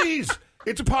 Yes, please.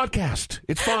 It's a podcast.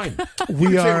 It's fine. You We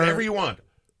can say are whatever you want.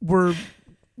 we're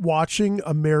watching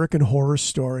American Horror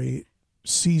Story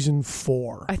season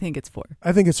 4. I think it's 4.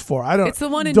 I think it's 4. I don't. It's the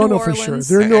one in don't New know for sure. Orleans.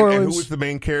 They're in New And Orleans. who was the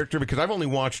main character? Because I've only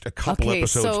watched a couple Okay,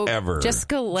 episodes so ever.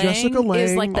 Jessica Lange Jessica is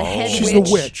Lange. like the head She's witch.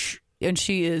 the witch. And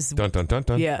she is, Dun, dun, dun,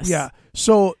 dun. yes. Yeah.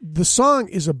 So the song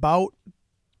is about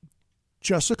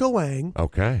Jessica Lange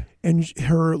Okay. and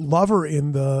her lover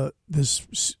in this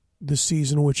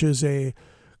season, which is a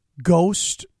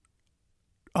ghost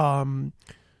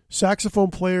saxophone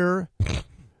player.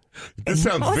 This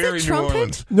sounds Was it very New trumpet?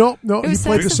 Orleans. No, It he was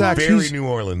played the saxophone? sax. Very New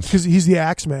Orleans. Because he's the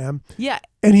axe man, Yeah.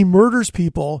 and he murders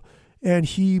people, and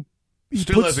he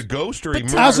Still puts, as a ghost, or he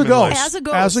But murdered as a him in life? ghost, As a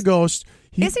ghost. as a ghost.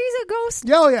 Is he a ghost?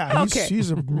 Yeah, oh yeah, Okay.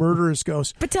 he's a murderous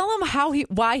ghost. But tell him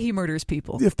why he murders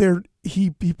people. If they're he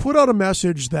put out a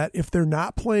message that if they're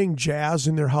not playing jazz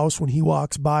in their house when he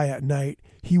walks by at night,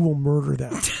 he will murder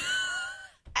them.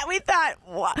 And we thought,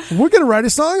 what? We're going to write a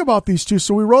song about these two,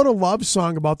 so we wrote a love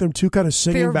song about them two, kind of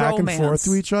singing Their back romance. and forth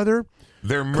to each other,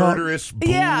 Their murderous,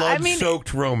 Yeah, I mean-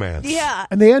 blood-soaked romance. Yeah,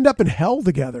 and they end up in hell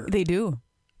together. they do.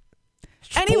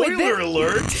 Spoiler Anyway,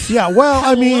 alert. Yeah, well,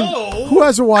 I mean, Hello? who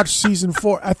hasn't watched season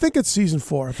 4? I think it's season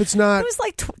 4. If it's It not, was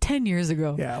like 10 years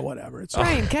ago. yeah, whatever. It's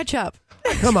Brian, catch up.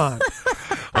 come on.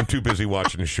 I'm too busy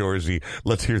watching Shorzy.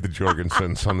 Let's hear the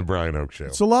Jorgensens on the Brian Oak Show.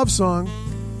 It's a love song.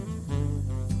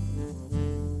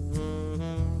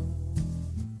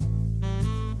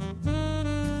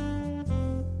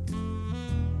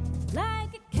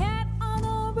 Like a cat on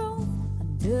a roof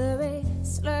under a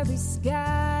slurry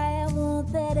sky. I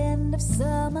want that end of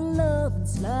summer love and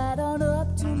slide on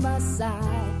up to my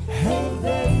side. Hey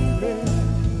baby,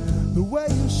 The way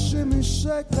you shimmy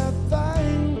shake that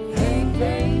thing. hey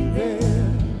baby.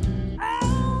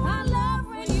 Oh, I love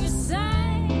when you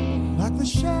sing. Like the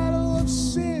shadow of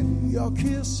sin, your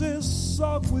kisses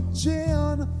soak with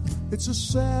gin. It's a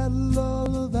sad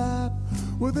lullaby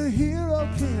where the hero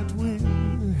can't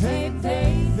win. Hey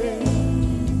baby,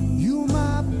 You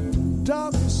my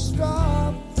darkest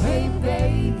star. hey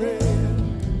baby.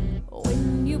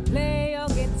 When you play your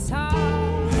guitar,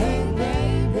 Hey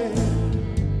baby,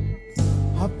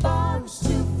 our far's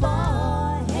too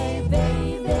far, hey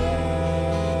baby.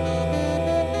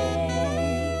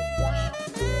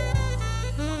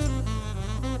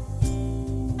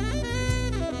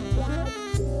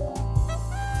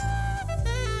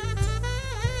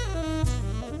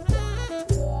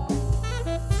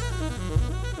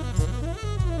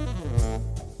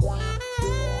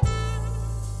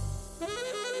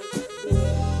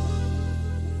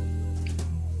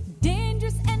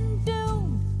 Dangerous and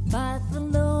doomed by the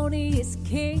loneliest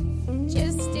king.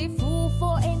 Just a fool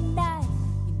for a night.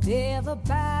 You never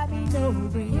buy me no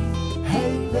ring.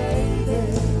 Hey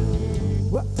baby,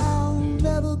 well I'll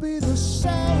never be the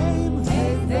same.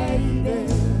 Hey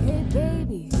baby, hey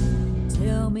baby,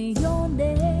 tell me your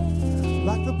name.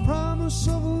 Like the promise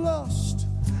of lust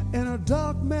and a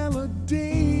dark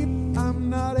melody. I'm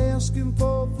not asking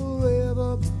for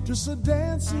forever, just a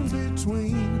dance in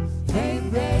between. Hey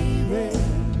baby,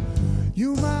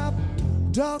 you my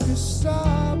darkest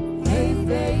star. Hey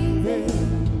baby,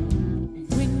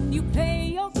 when you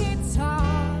play your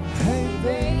guitar. Hey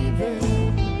baby,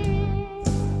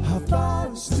 how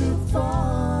far is too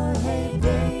far? Hey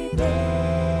baby.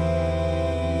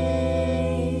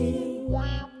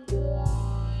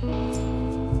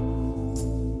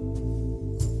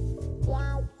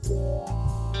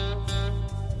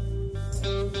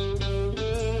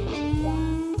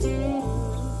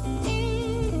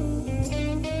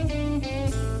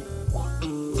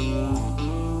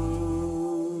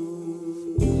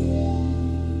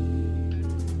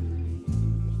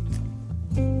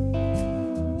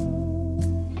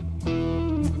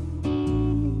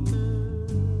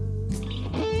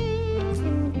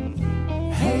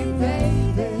 Hey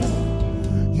baby,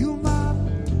 you my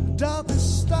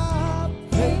darkest star.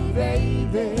 Hey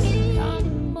baby,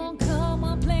 Come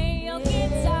on, play your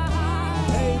guitar.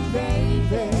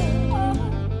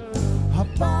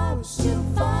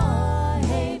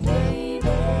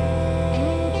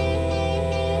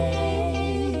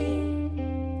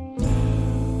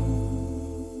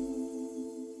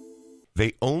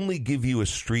 they only give you a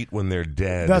street when they're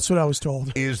dead. That's what I was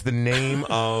told. Is the name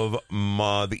of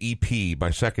the EP, my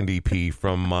second EP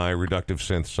from my Reductive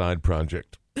Synth side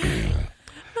project,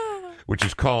 which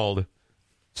is called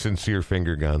Sincere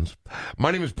Finger Guns. My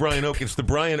name is Brian Oak. It's the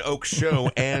Brian Oak Show,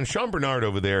 and Sean Bernard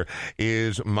over there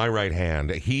is my right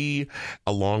hand. He,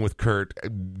 along with Kurt,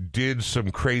 did some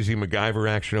crazy MacGyver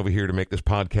action over here to make this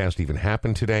podcast even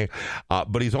happen today,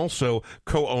 but he's also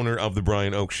co-owner of the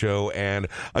Brian Oak Show and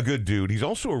a good dude. He's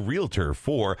also a realtor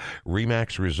for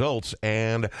Remax Results,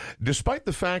 and despite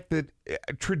the fact that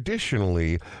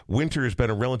traditionally winter has been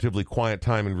a relatively quiet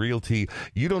time in realty,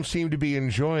 you don't seem to be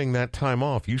enjoying that time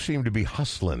off. You seem to be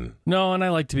hustling. No, and I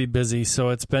like to be busy, so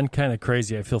it's been kind of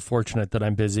crazy. I feel fortunate that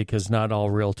I'm busy because not all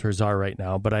realtors are right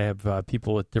now, but I have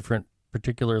people with different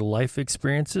particular life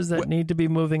experiences that need to be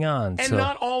moving on. And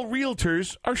not all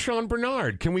realtors are Sean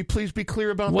Bernard. Can we please be clear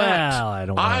about that?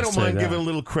 Well, I don't mind giving a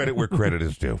little credit where credit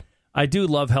is due. I do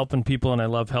love helping people, and I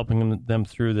love helping them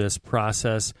through this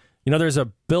process. You know, there's a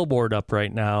billboard up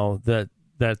right now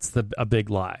that's a big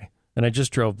lie, and I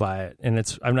just drove by it, and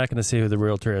I'm not going to say who the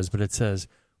realtor is, but it says,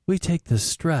 "We take the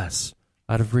stress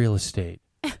out of real estate."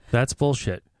 That's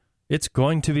bullshit. It's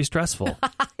going to be stressful.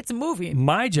 It's a movie.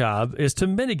 My job is to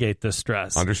mitigate the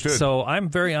stress. Understood. So I'm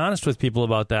very honest with people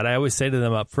about that. I always say to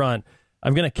them up front,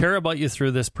 I'm going to care about you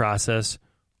through this process.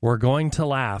 We're going to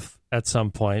laugh at some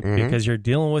point because you're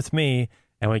dealing with me,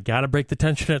 and we got to break the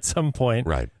tension at some point.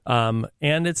 Right.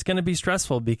 And it's going to be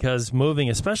stressful because moving,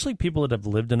 especially people that have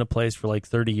lived in a place for like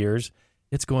 30 years,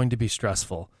 it's going to be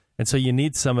stressful. And so you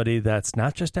need somebody that's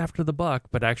not just after the buck,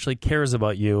 but actually cares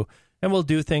about you and will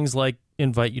do things like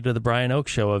invite you to the Brian Oak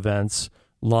Show events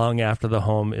long after the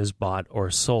home is bought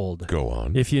or sold. Go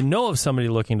on. If you know of somebody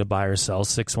looking to buy or sell,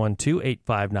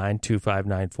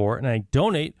 612-859-2594, and I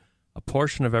donate a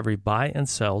portion of every buy and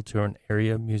sell to an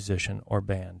area musician or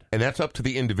band. And that's up to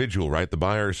the individual, right? The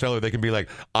buyer or seller. They can be like,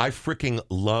 I freaking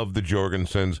love the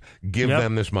Jorgensens. Give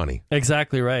them this money.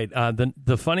 Exactly right.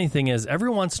 The funny thing is, every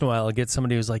once in a while, I get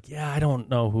somebody who's like, yeah, I don't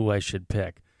know who I should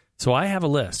pick. So I have a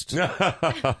list.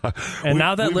 And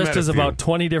now that list is about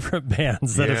 20 different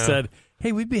bands that have said,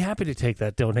 hey, we'd be happy to take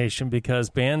that donation because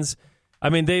bands... I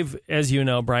mean, they've, as you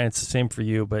know, Brian, it's the same for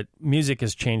you, but music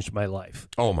has changed my life.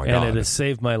 Oh, my God. And it has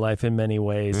saved my life in many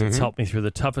ways. It's helped me through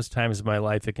the toughest times of my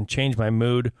life. It can change my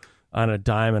mood on a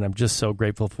dime, and I'm just so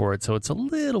grateful for it. So it's a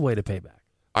little way to pay back.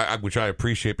 Which I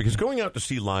appreciate, because going out to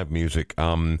see live music,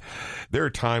 there are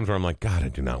times where I'm like, God, I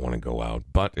do not want to go out.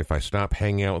 But if I stop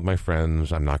hanging out with my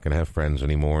friends, I'm not going to have friends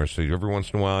anymore. So every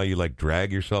once in a while, you like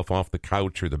drag yourself off the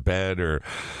couch or the bed or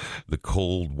the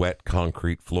cold, wet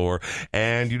concrete floor,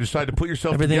 and you decide to put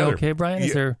yourself Everything together. okay, Brian?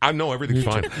 Is there... I know everything's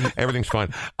fine. Everything's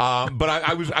fine. But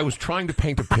I was trying to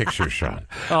paint a picture, Sean.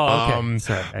 Oh, okay.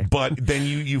 Sorry. But then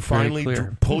you finally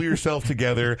pull yourself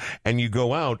together and you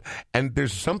go out, and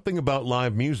there's something about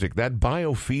live music, that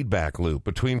biofeedback loop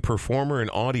between performer and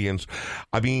audience.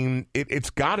 I mean, it's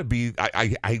got to be.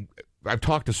 I've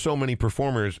talked to so many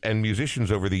performers and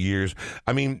musicians over the years.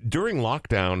 I mean, during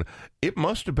lockdown, it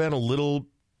must have been a little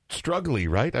struggly,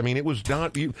 right? I mean, it was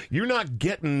not you're not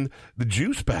getting the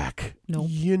juice back. No,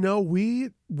 you know, we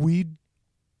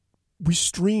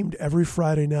streamed every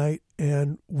Friday night,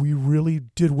 and we really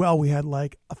did well. We had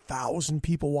like 1,000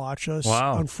 people watch us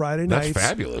on Friday nights. That's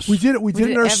fabulous. We did it. We did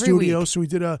it in our studio, week. so we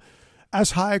did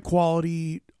as high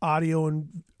quality audio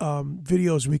and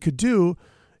videos we could do,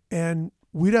 and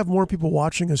we'd have more people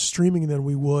watching us streaming than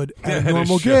we would at a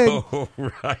normal gig.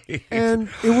 Right. And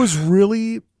it was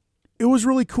really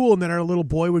cool. And then our little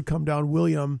boy would come down,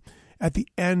 William, at the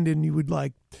end, and you would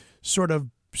like sort of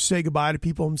say goodbye to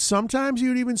people, and sometimes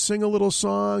you'd even sing a little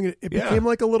song. It became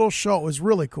like a little show. It was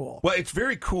really cool. Well, it's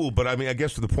very cool, but I mean, I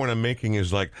guess the point I'm making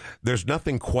is like, there's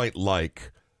nothing quite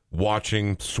like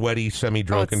watching sweaty,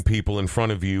 semi-drunken people in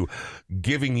front of you,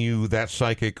 giving you that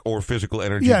psychic or physical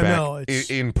energy back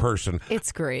in person.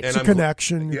 It's great. It's a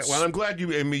connection. Yeah, well, I'm glad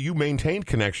you maintained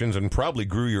connections and probably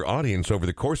grew your audience over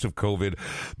the course of COVID,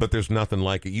 but there's nothing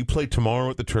like it. You play tomorrow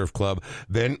at the Turf Club,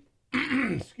 then...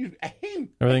 excuse me.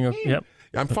 Everything yep.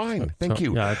 I'm fine. Thank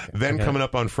you. Yeah, then coming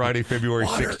up on Friday, February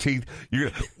 16th, you're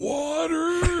going to...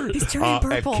 Water! He's turning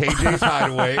purple. At KJ's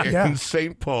Hideaway in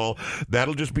St. Paul.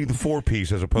 That'll just be the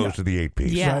 4-piece as opposed to the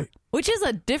 8-piece. Yeah, Right. Which is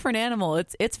a different animal.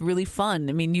 It's really fun.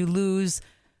 I mean, you lose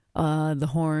the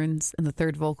horns and the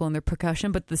third vocal and their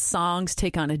percussion, but the songs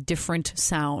take on a different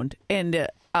sound. And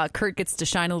Kurt gets to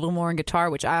shine a little more on guitar,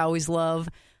 which I always love.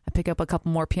 I pick up a couple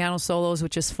more piano solos,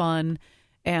 which is fun.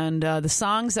 And the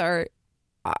songs are...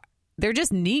 they're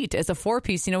just neat as a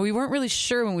 4-piece. You know, we weren't really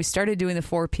sure when we started doing the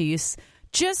 4-piece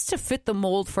just to fit the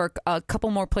mold for a couple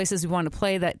more places we want to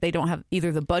play that they don't have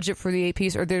either the budget for the 8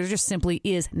 piece or there just simply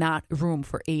is not room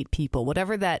for 8 people,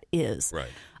 whatever that is. Right.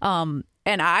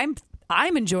 And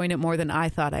I'm enjoying it more than I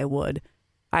thought I would.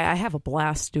 I have a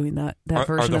blast doing that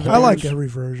version of it. I like every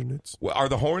version. Well, are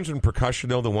the horns and percussion,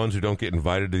 though, the ones who don't get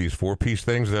invited to these 4-piece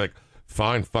things? They're like,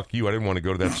 fine, fuck you. I didn't want to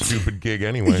go to that stupid gig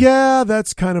anyway. Yeah,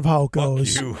 that's kind of how it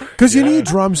goes. Because you need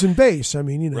drums and bass. I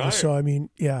mean, Right. so I mean,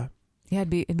 yeah. Yeah,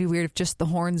 it'd be weird if just the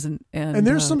horns and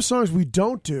there's some songs we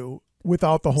don't do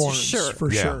without the horns, Sure.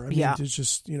 for Yeah. sure. I mean, Yeah. it's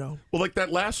just, Well, like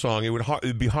that last song,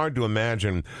 it'd be hard to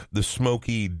imagine the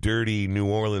smoky, dirty New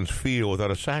Orleans feel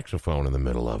without a saxophone in the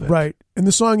middle of it. right. And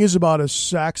the song is about a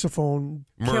saxophone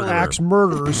Murderer. axe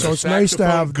murderer, so it's nice to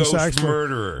have the ghost saxophone.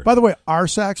 murderer. By the way, our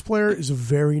sax player is a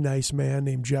very nice man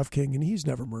named Jeff King, and he's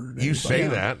never murdered anybody. You say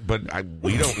that, but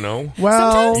we don't know.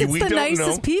 Well, sometimes it's we the don't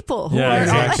nicest know. people. Who Yeah, are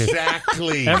exactly.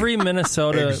 Exactly. Every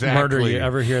Minnesota Exactly. murder you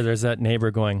ever hear, there's that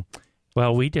neighbor going,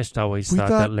 well, we just always thought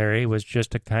that Larry was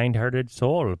just a kind-hearted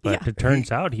soul, but Yeah. it turns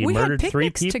out he we had murdered 3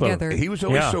 picnics people. together. He was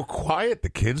always Yeah. so quiet. The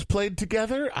kids played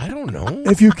together. I don't know.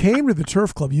 if you came to the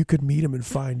Turf Club, you could meet him and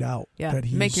find out Yeah, that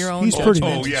he's make your own He's judgment.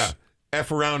 pretty Oh, nice. yeah.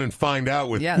 F around and find out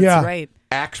with Yeah, that's Yeah. right.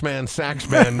 Axeman,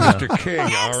 Saxman, Mr. King. All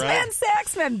right. Axeman,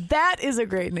 Saxman. That is a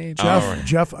great name.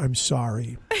 Jeff, I'm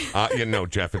sorry.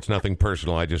 Jeff, it's nothing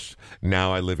personal.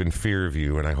 Now I live in fear of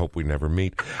you, and I hope we never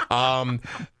meet.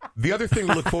 The other thing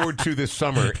to look forward to this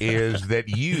summer is that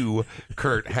you,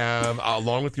 Kurt, have,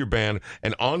 along with your band,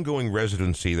 an ongoing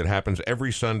residency that happens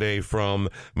every Sunday from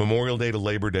Memorial Day to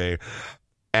Labor Day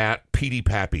at P.D.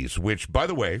 Pappy's, which, by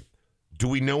the way, do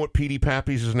we know what P.D.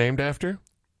 Pappy's is named after?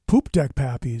 Poop Deck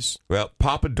Pappies. Well,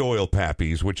 Papa Doyle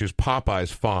Pappy's, which is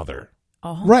Popeye's father.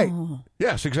 Oh. Right.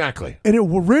 Yes, exactly. And it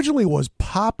originally was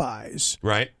Popeyes,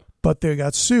 Right? but they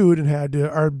got sued and had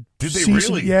to. Did they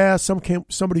really? Yeah,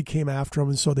 somebody came after them,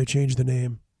 and so they changed the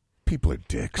name. People are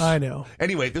dicks. I know.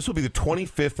 Anyway, this will be the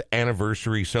 25th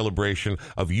anniversary celebration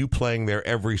of you playing there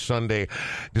every Sunday.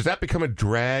 Does that become a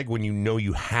drag when you know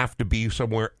you have to be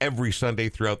somewhere every Sunday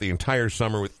throughout the entire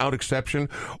summer without exception,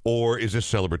 or is this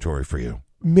celebratory for you?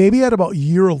 Maybe at about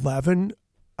year 11,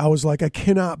 I was like, I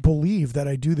cannot believe that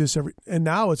I do this every. And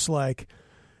now it's like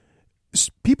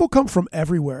people come from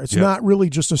everywhere. It's not really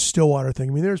just a Stillwater thing.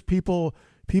 I mean, there's people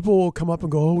will come up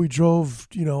and go, oh, we drove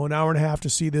an hour and a half to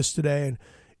see this today, and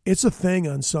it's a thing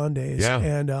on Sundays. Yeah.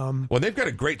 And Well, they've got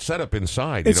a great setup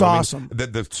inside. It's I mean, awesome.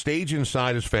 The stage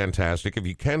inside is fantastic. If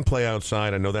you can play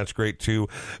outside, I know that's great too.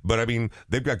 But I mean,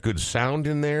 they've got good sound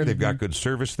in there. They've got good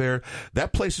service there.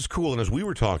 That place is cool. And as we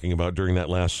were talking about during that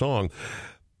last song,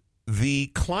 the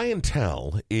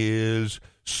clientele is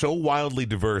so wildly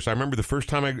diverse. I remember the first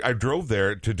time I drove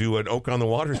there to do an Oak on the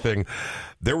Water thing,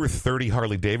 there were 30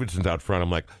 Harley Davidsons out front. I'm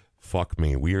like, fuck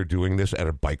me, we are doing this at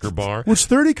a biker bar. which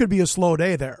 30 could be a slow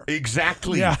day there.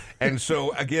 Exactly. Yeah. And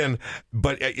so, again,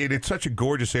 but it's such a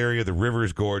gorgeous area. The river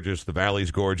is gorgeous. The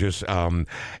valley's gorgeous. And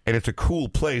it's a cool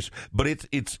place. But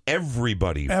it's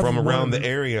everybody from Everyone. around the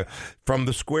area, from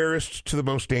the squarest to the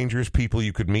most dangerous people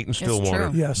you could meet in Stillwater.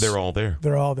 true. Yes. They're all there.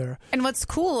 They're all there. And what's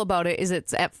cool about it is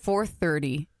it's at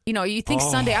 4:30. You think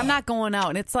Sunday, I'm not going out,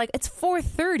 and it's like it's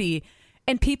 4:30,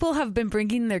 and people have been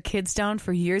bringing their kids down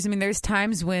for years. I mean, there's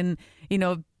times when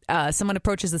someone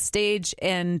approaches the stage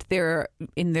and they're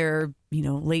in their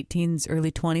late teens,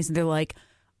 early 20s, and they're like,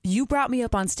 "You brought me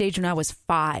up on stage when I was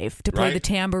 5 to play Right. the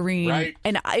tambourine, Right.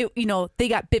 and they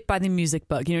got bit by the music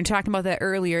bug." Talking about that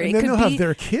earlier. And it then could they'll be, have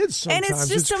their kids sometimes. and it's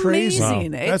just crazy.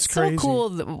 amazing. Wow. It's That's so crazy.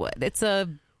 cool.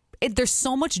 There's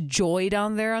so much joy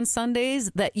down there on Sundays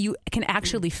that you can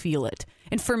actually feel it.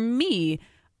 And for me,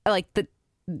 like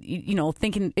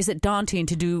thinking, is it daunting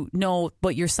to know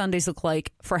what your Sundays look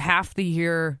like for half the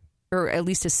year, or at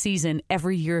least a season,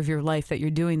 every year of your life that you're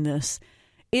doing this?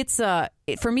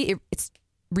 For me, it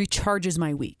recharges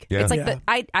my week. Yeah. It's like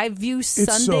Yeah. I view so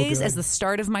Sundays good. as the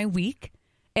start of my week,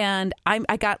 and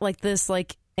I got like this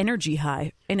energy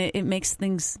high, and it makes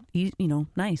things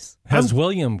nice. Has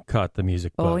William caught the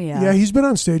music bug? Oh yeah. Yeah, he's been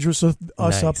on stage with us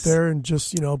Nice. up there and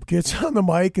just, gets on the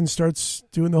mic and starts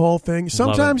doing the whole thing.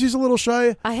 Sometimes he's a little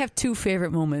shy. I have 2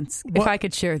 favorite moments, What? if I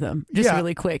could share them, just Yeah.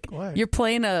 really quick. Go ahead. You're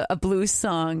playing a blues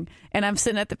song, and I'm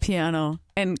sitting at the piano,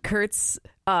 and Kurt's,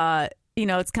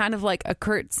 it's kind of like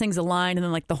Kurt sings a line, and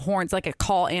then like the horns, like a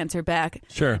call answer back.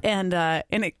 Sure. And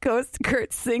it goes,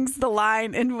 Kurt sings the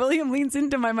line, and William leans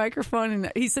into my microphone,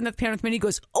 and he's sitting at the piano with me, and he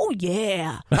goes, "Oh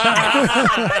yeah."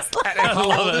 How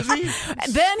old is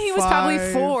he? Then he was probably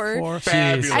 5, 4.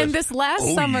 Fabulous. And this last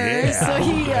Oh, summer, yeah. so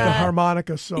he The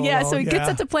harmonica solo. yeah, so he gets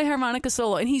up to play harmonica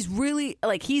solo, and he's really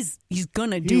he's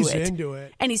gonna do He's it. into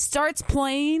it. And he starts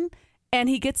playing, and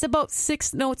he gets about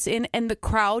 6 notes in, and the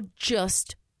crowd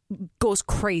just goes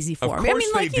crazy for him. I course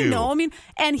mean, like, they do.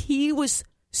 and he was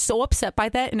so upset by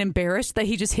that and embarrassed that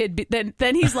he just hid.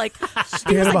 Then he's like,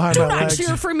 Standing behind "Do my not legs."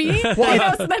 cheer for me."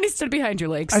 So then he stood behind your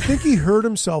legs. I think he heard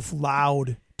himself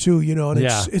loud too, and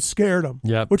it scared him.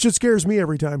 Yep. Which it scares me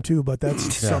every time too. But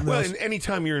that's something Well, else. and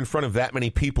anytime you're in front of that many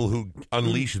people who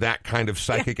unleash that kind of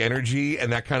psychic energy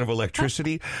and that kind of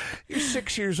electricity, you're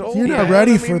 6 years old. You're not man.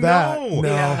 ready I for mean, that. No.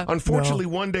 No. Unfortunately,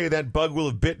 one day that bug will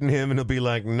have bitten him, and he'll be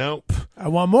like, "Nope, I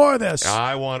want more of this.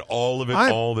 I want all of it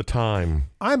all the time."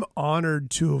 I'm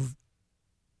honored to have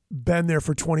been there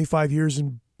for 25 years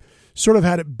and sort of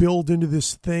had it build into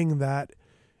this thing that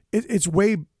it's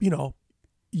way,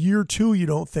 year 2, you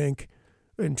don't think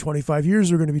in 25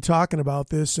 years we're going to be talking about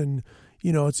this. And,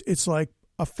 it's like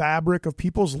a fabric of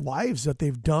people's lives that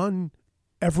they've done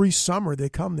every summer they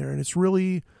come there. And it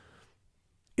really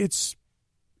is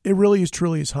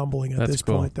truly is humbling at That's this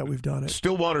cool. point that we've done it.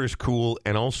 Stillwater is cool,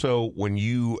 and also when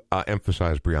you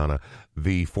emphasize, Brianna,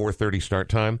 the 4:30 start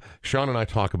time, Sean and I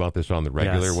talk about this on the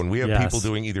regular. Yes. When we have Yes. people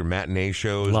doing either matinee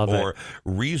shows Love or it.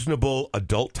 reasonable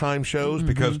adult time shows,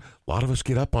 because a lot of us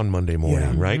get up on Monday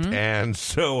morning, Yeah. right? And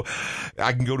so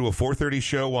I can go to a 4:30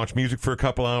 show, watch music for a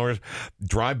couple hours,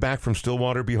 drive back from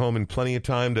Stillwater, be home in plenty of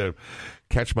time to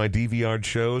catch my DVR'd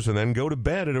shows, and then go to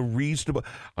bed at a reasonable...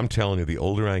 I'm telling you, the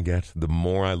older I get, the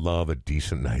more I love a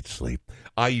decent night's sleep.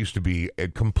 I used to be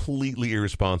completely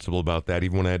irresponsible about that,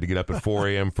 even when I had to get up at 4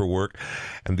 a.m. for work.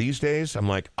 And these days, I'm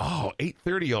like,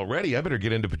 8:30 already? I better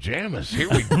get into pajamas. Here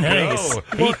we Nice. go.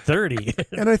 8:30.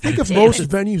 And I think if most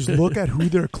venues look at who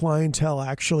their clientele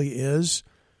actually is,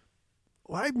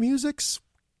 live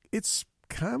it's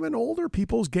kind of an older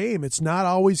people's game. It's not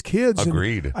always kids. And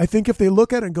Agreed. I think if they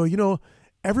look at it and go,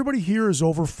 everybody here is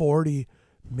over 40.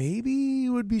 Maybe it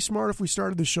would be smart if we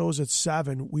started the shows at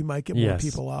 7. We might get more Yes.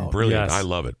 people out. Brilliant. Yes. I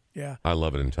love it. Yeah. I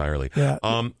love it entirely. Yeah.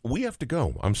 We have to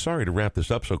go. I'm sorry to wrap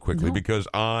this up so quickly because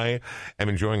I am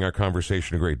enjoying our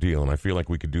conversation a great deal, and I feel like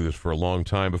we could do this for a long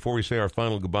time. Before we say our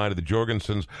final goodbye to the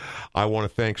Jorgensens, I want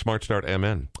to thank Smart Start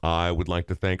MN. I would like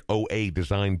to thank OA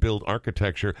Design Build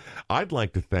Architecture. I'd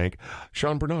like to thank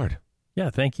Sean Bernard. Yeah,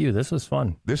 thank you. This was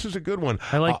fun. This is a good one.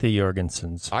 I like the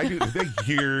Jorgensens. I do. The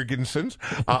Jorgensens.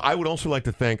 I would also like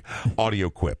to thank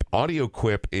AudioQuip.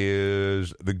 AudioQuip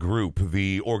is the group,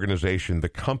 the organization, the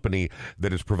company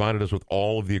that has provided us with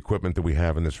all of the equipment that we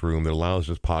have in this room that allows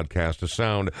this podcast to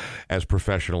sound as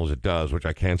professional as it does, which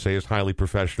I can't say is highly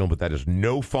professional, but that is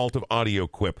no fault of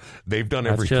AudioQuip. They've done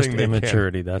That's everything just they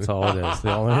immaturity. That's all it is.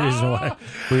 The only reason why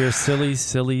we are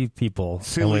silly people.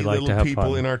 Silly and we like little to have people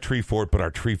fun. in our tree fort, but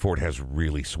our tree fort has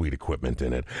really sweet equipment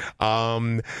in it.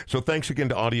 So thanks again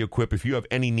to AudioQuip. If you have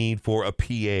any need for a PA,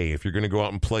 if you're going to go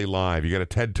out and play live, you got a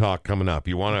TED Talk coming up,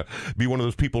 you want to be one of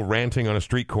those people ranting on a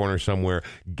street corner somewhere,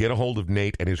 get a hold of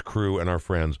Nate and his crew and our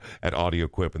friends at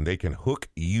AudioQuip, and they can hook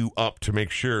you up to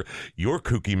make sure your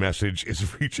kooky message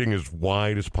is reaching as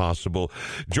wide as possible.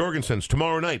 Jorgensens,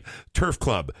 tomorrow night, Turf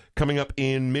Club. Coming up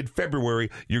in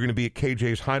mid-February, you're going to be at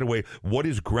KJ's Hideaway. What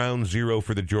is ground zero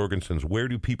for the Jorgensens? Where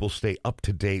do people stay up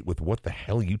to date with what the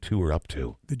hell you two are up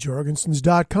to?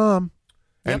 TheJorgensens.com.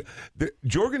 And the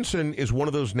Jorgensen is one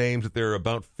of those names that there are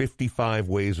about 55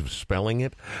 ways of spelling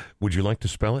it. Would you like to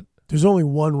spell it? There's only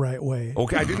one right way.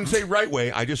 Okay, I didn't say right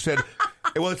way. I just said,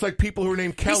 well, it's like people who are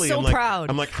named Kelly. so I'm like, proud.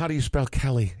 I'm like, how do you spell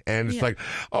Kelly? And it's like,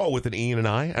 with an E and an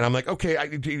I. And I'm like,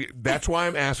 okay, that's why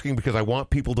I'm asking, because I want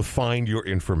people to find your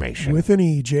information. With an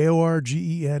E,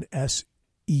 Jorgensen.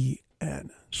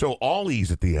 So all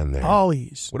E's at the end there. All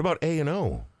E's. What about A and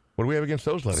O? What do we have against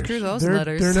those letters? Screw those They're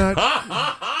letters. not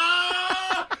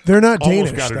Almost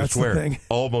Danish. got her to That's the swear. thing.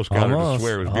 Almost got her to Almost.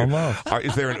 swear. It was good. Almost.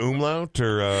 Is there an umlaut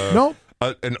or Nope.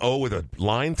 an O with a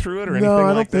line through it or anything No, I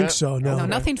don't like think that? so. No. No,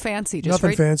 nothing fancy. Just Nothing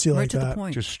right, fancy right like to the that.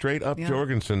 point. Just straight up Yeah.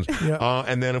 Jorgensens. Yeah.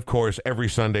 And then, of course, every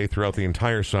Sunday throughout the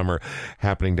entire summer,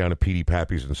 happening down at Petey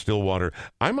Pappy's in Stillwater.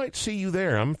 I might see you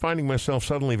there. I'm finding myself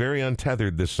suddenly very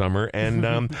untethered this summer, and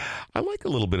I like a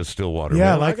little bit of Stillwater. Yeah,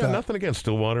 man. I like got that. nothing against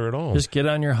Stillwater at all. Just get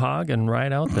on your hog and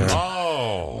ride out there.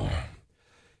 Oh.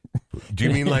 Do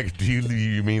you mean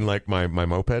like my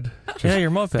moped? Yeah, your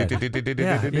moped.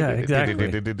 Yeah,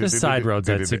 exactly. Just side roads,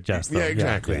 I'd suggest, though. Yeah,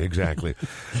 exactly.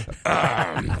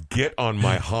 Get on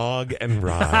my hog and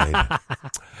ride.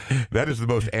 That is the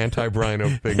most anti-Brian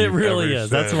Oak thing It you've really ever is.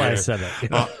 That's said. why I said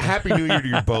it. Happy New Year to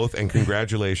you both, and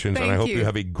congratulations. and I Thank hope you you.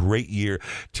 have a great year.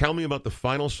 Tell me about the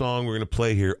final song we're going to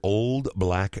play here, Old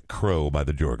Black Crow by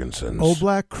the Jorgensens. Old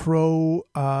Black Crow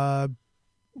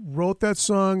wrote that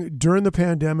song during the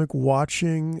pandemic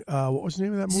watching, what was the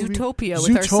name of that movie? Zootopia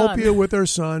with our son. Zootopia with our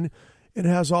son. It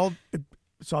has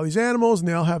it's all these animals, and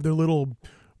they all have their little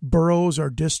boroughs or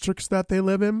districts that they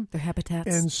live in. Their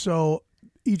habitats. And so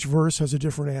each verse has a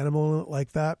different animal in it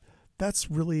like that. That's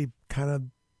really kind of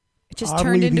it just oddly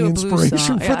turned into the a blues inspiration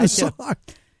song. for Yeah, the it song.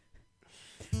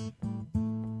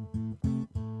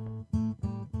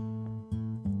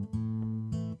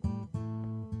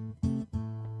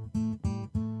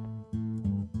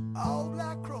 Old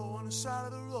black crow on the side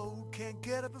of the road can't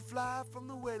get up and fly from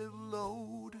the weight of the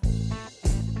load.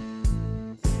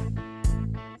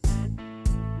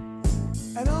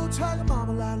 An old tiger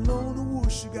mama lying low in the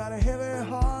woods, she got a heavy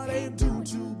heart, ain't doing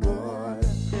too good.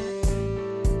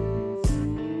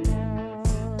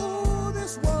 Oh,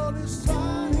 this world is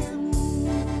turning,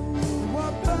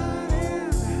 we're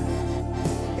burning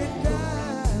it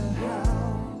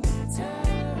down.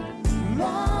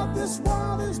 Lord, this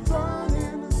world is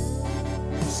burning,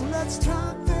 so let's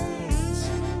turn things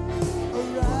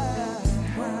around.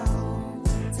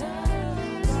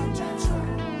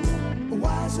 A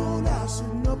wise old house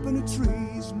sitting up in the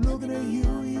trees, looking at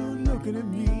you, you looking at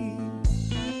me.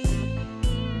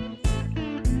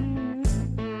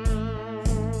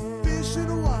 Fish in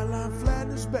a wide line, flat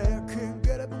in his back, can't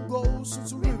get up and go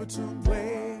since the river turned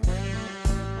black.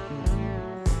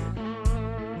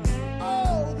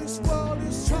 Oh, this world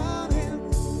is turning,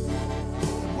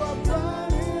 we're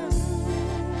burning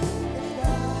it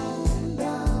down,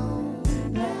 down,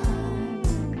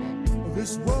 down.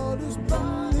 This world is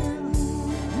burning.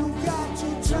 You got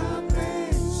to turn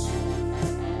things.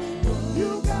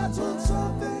 You got to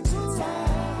turn things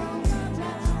around.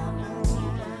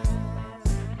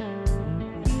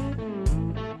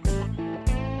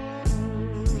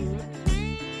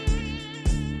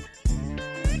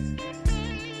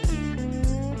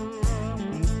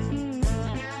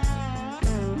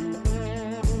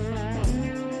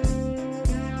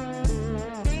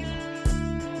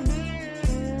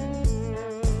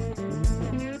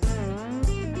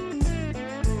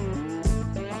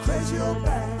 Crazy old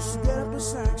bang, she get up and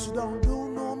sang. She don't do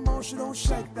no more, she don't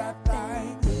shake that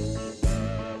thing.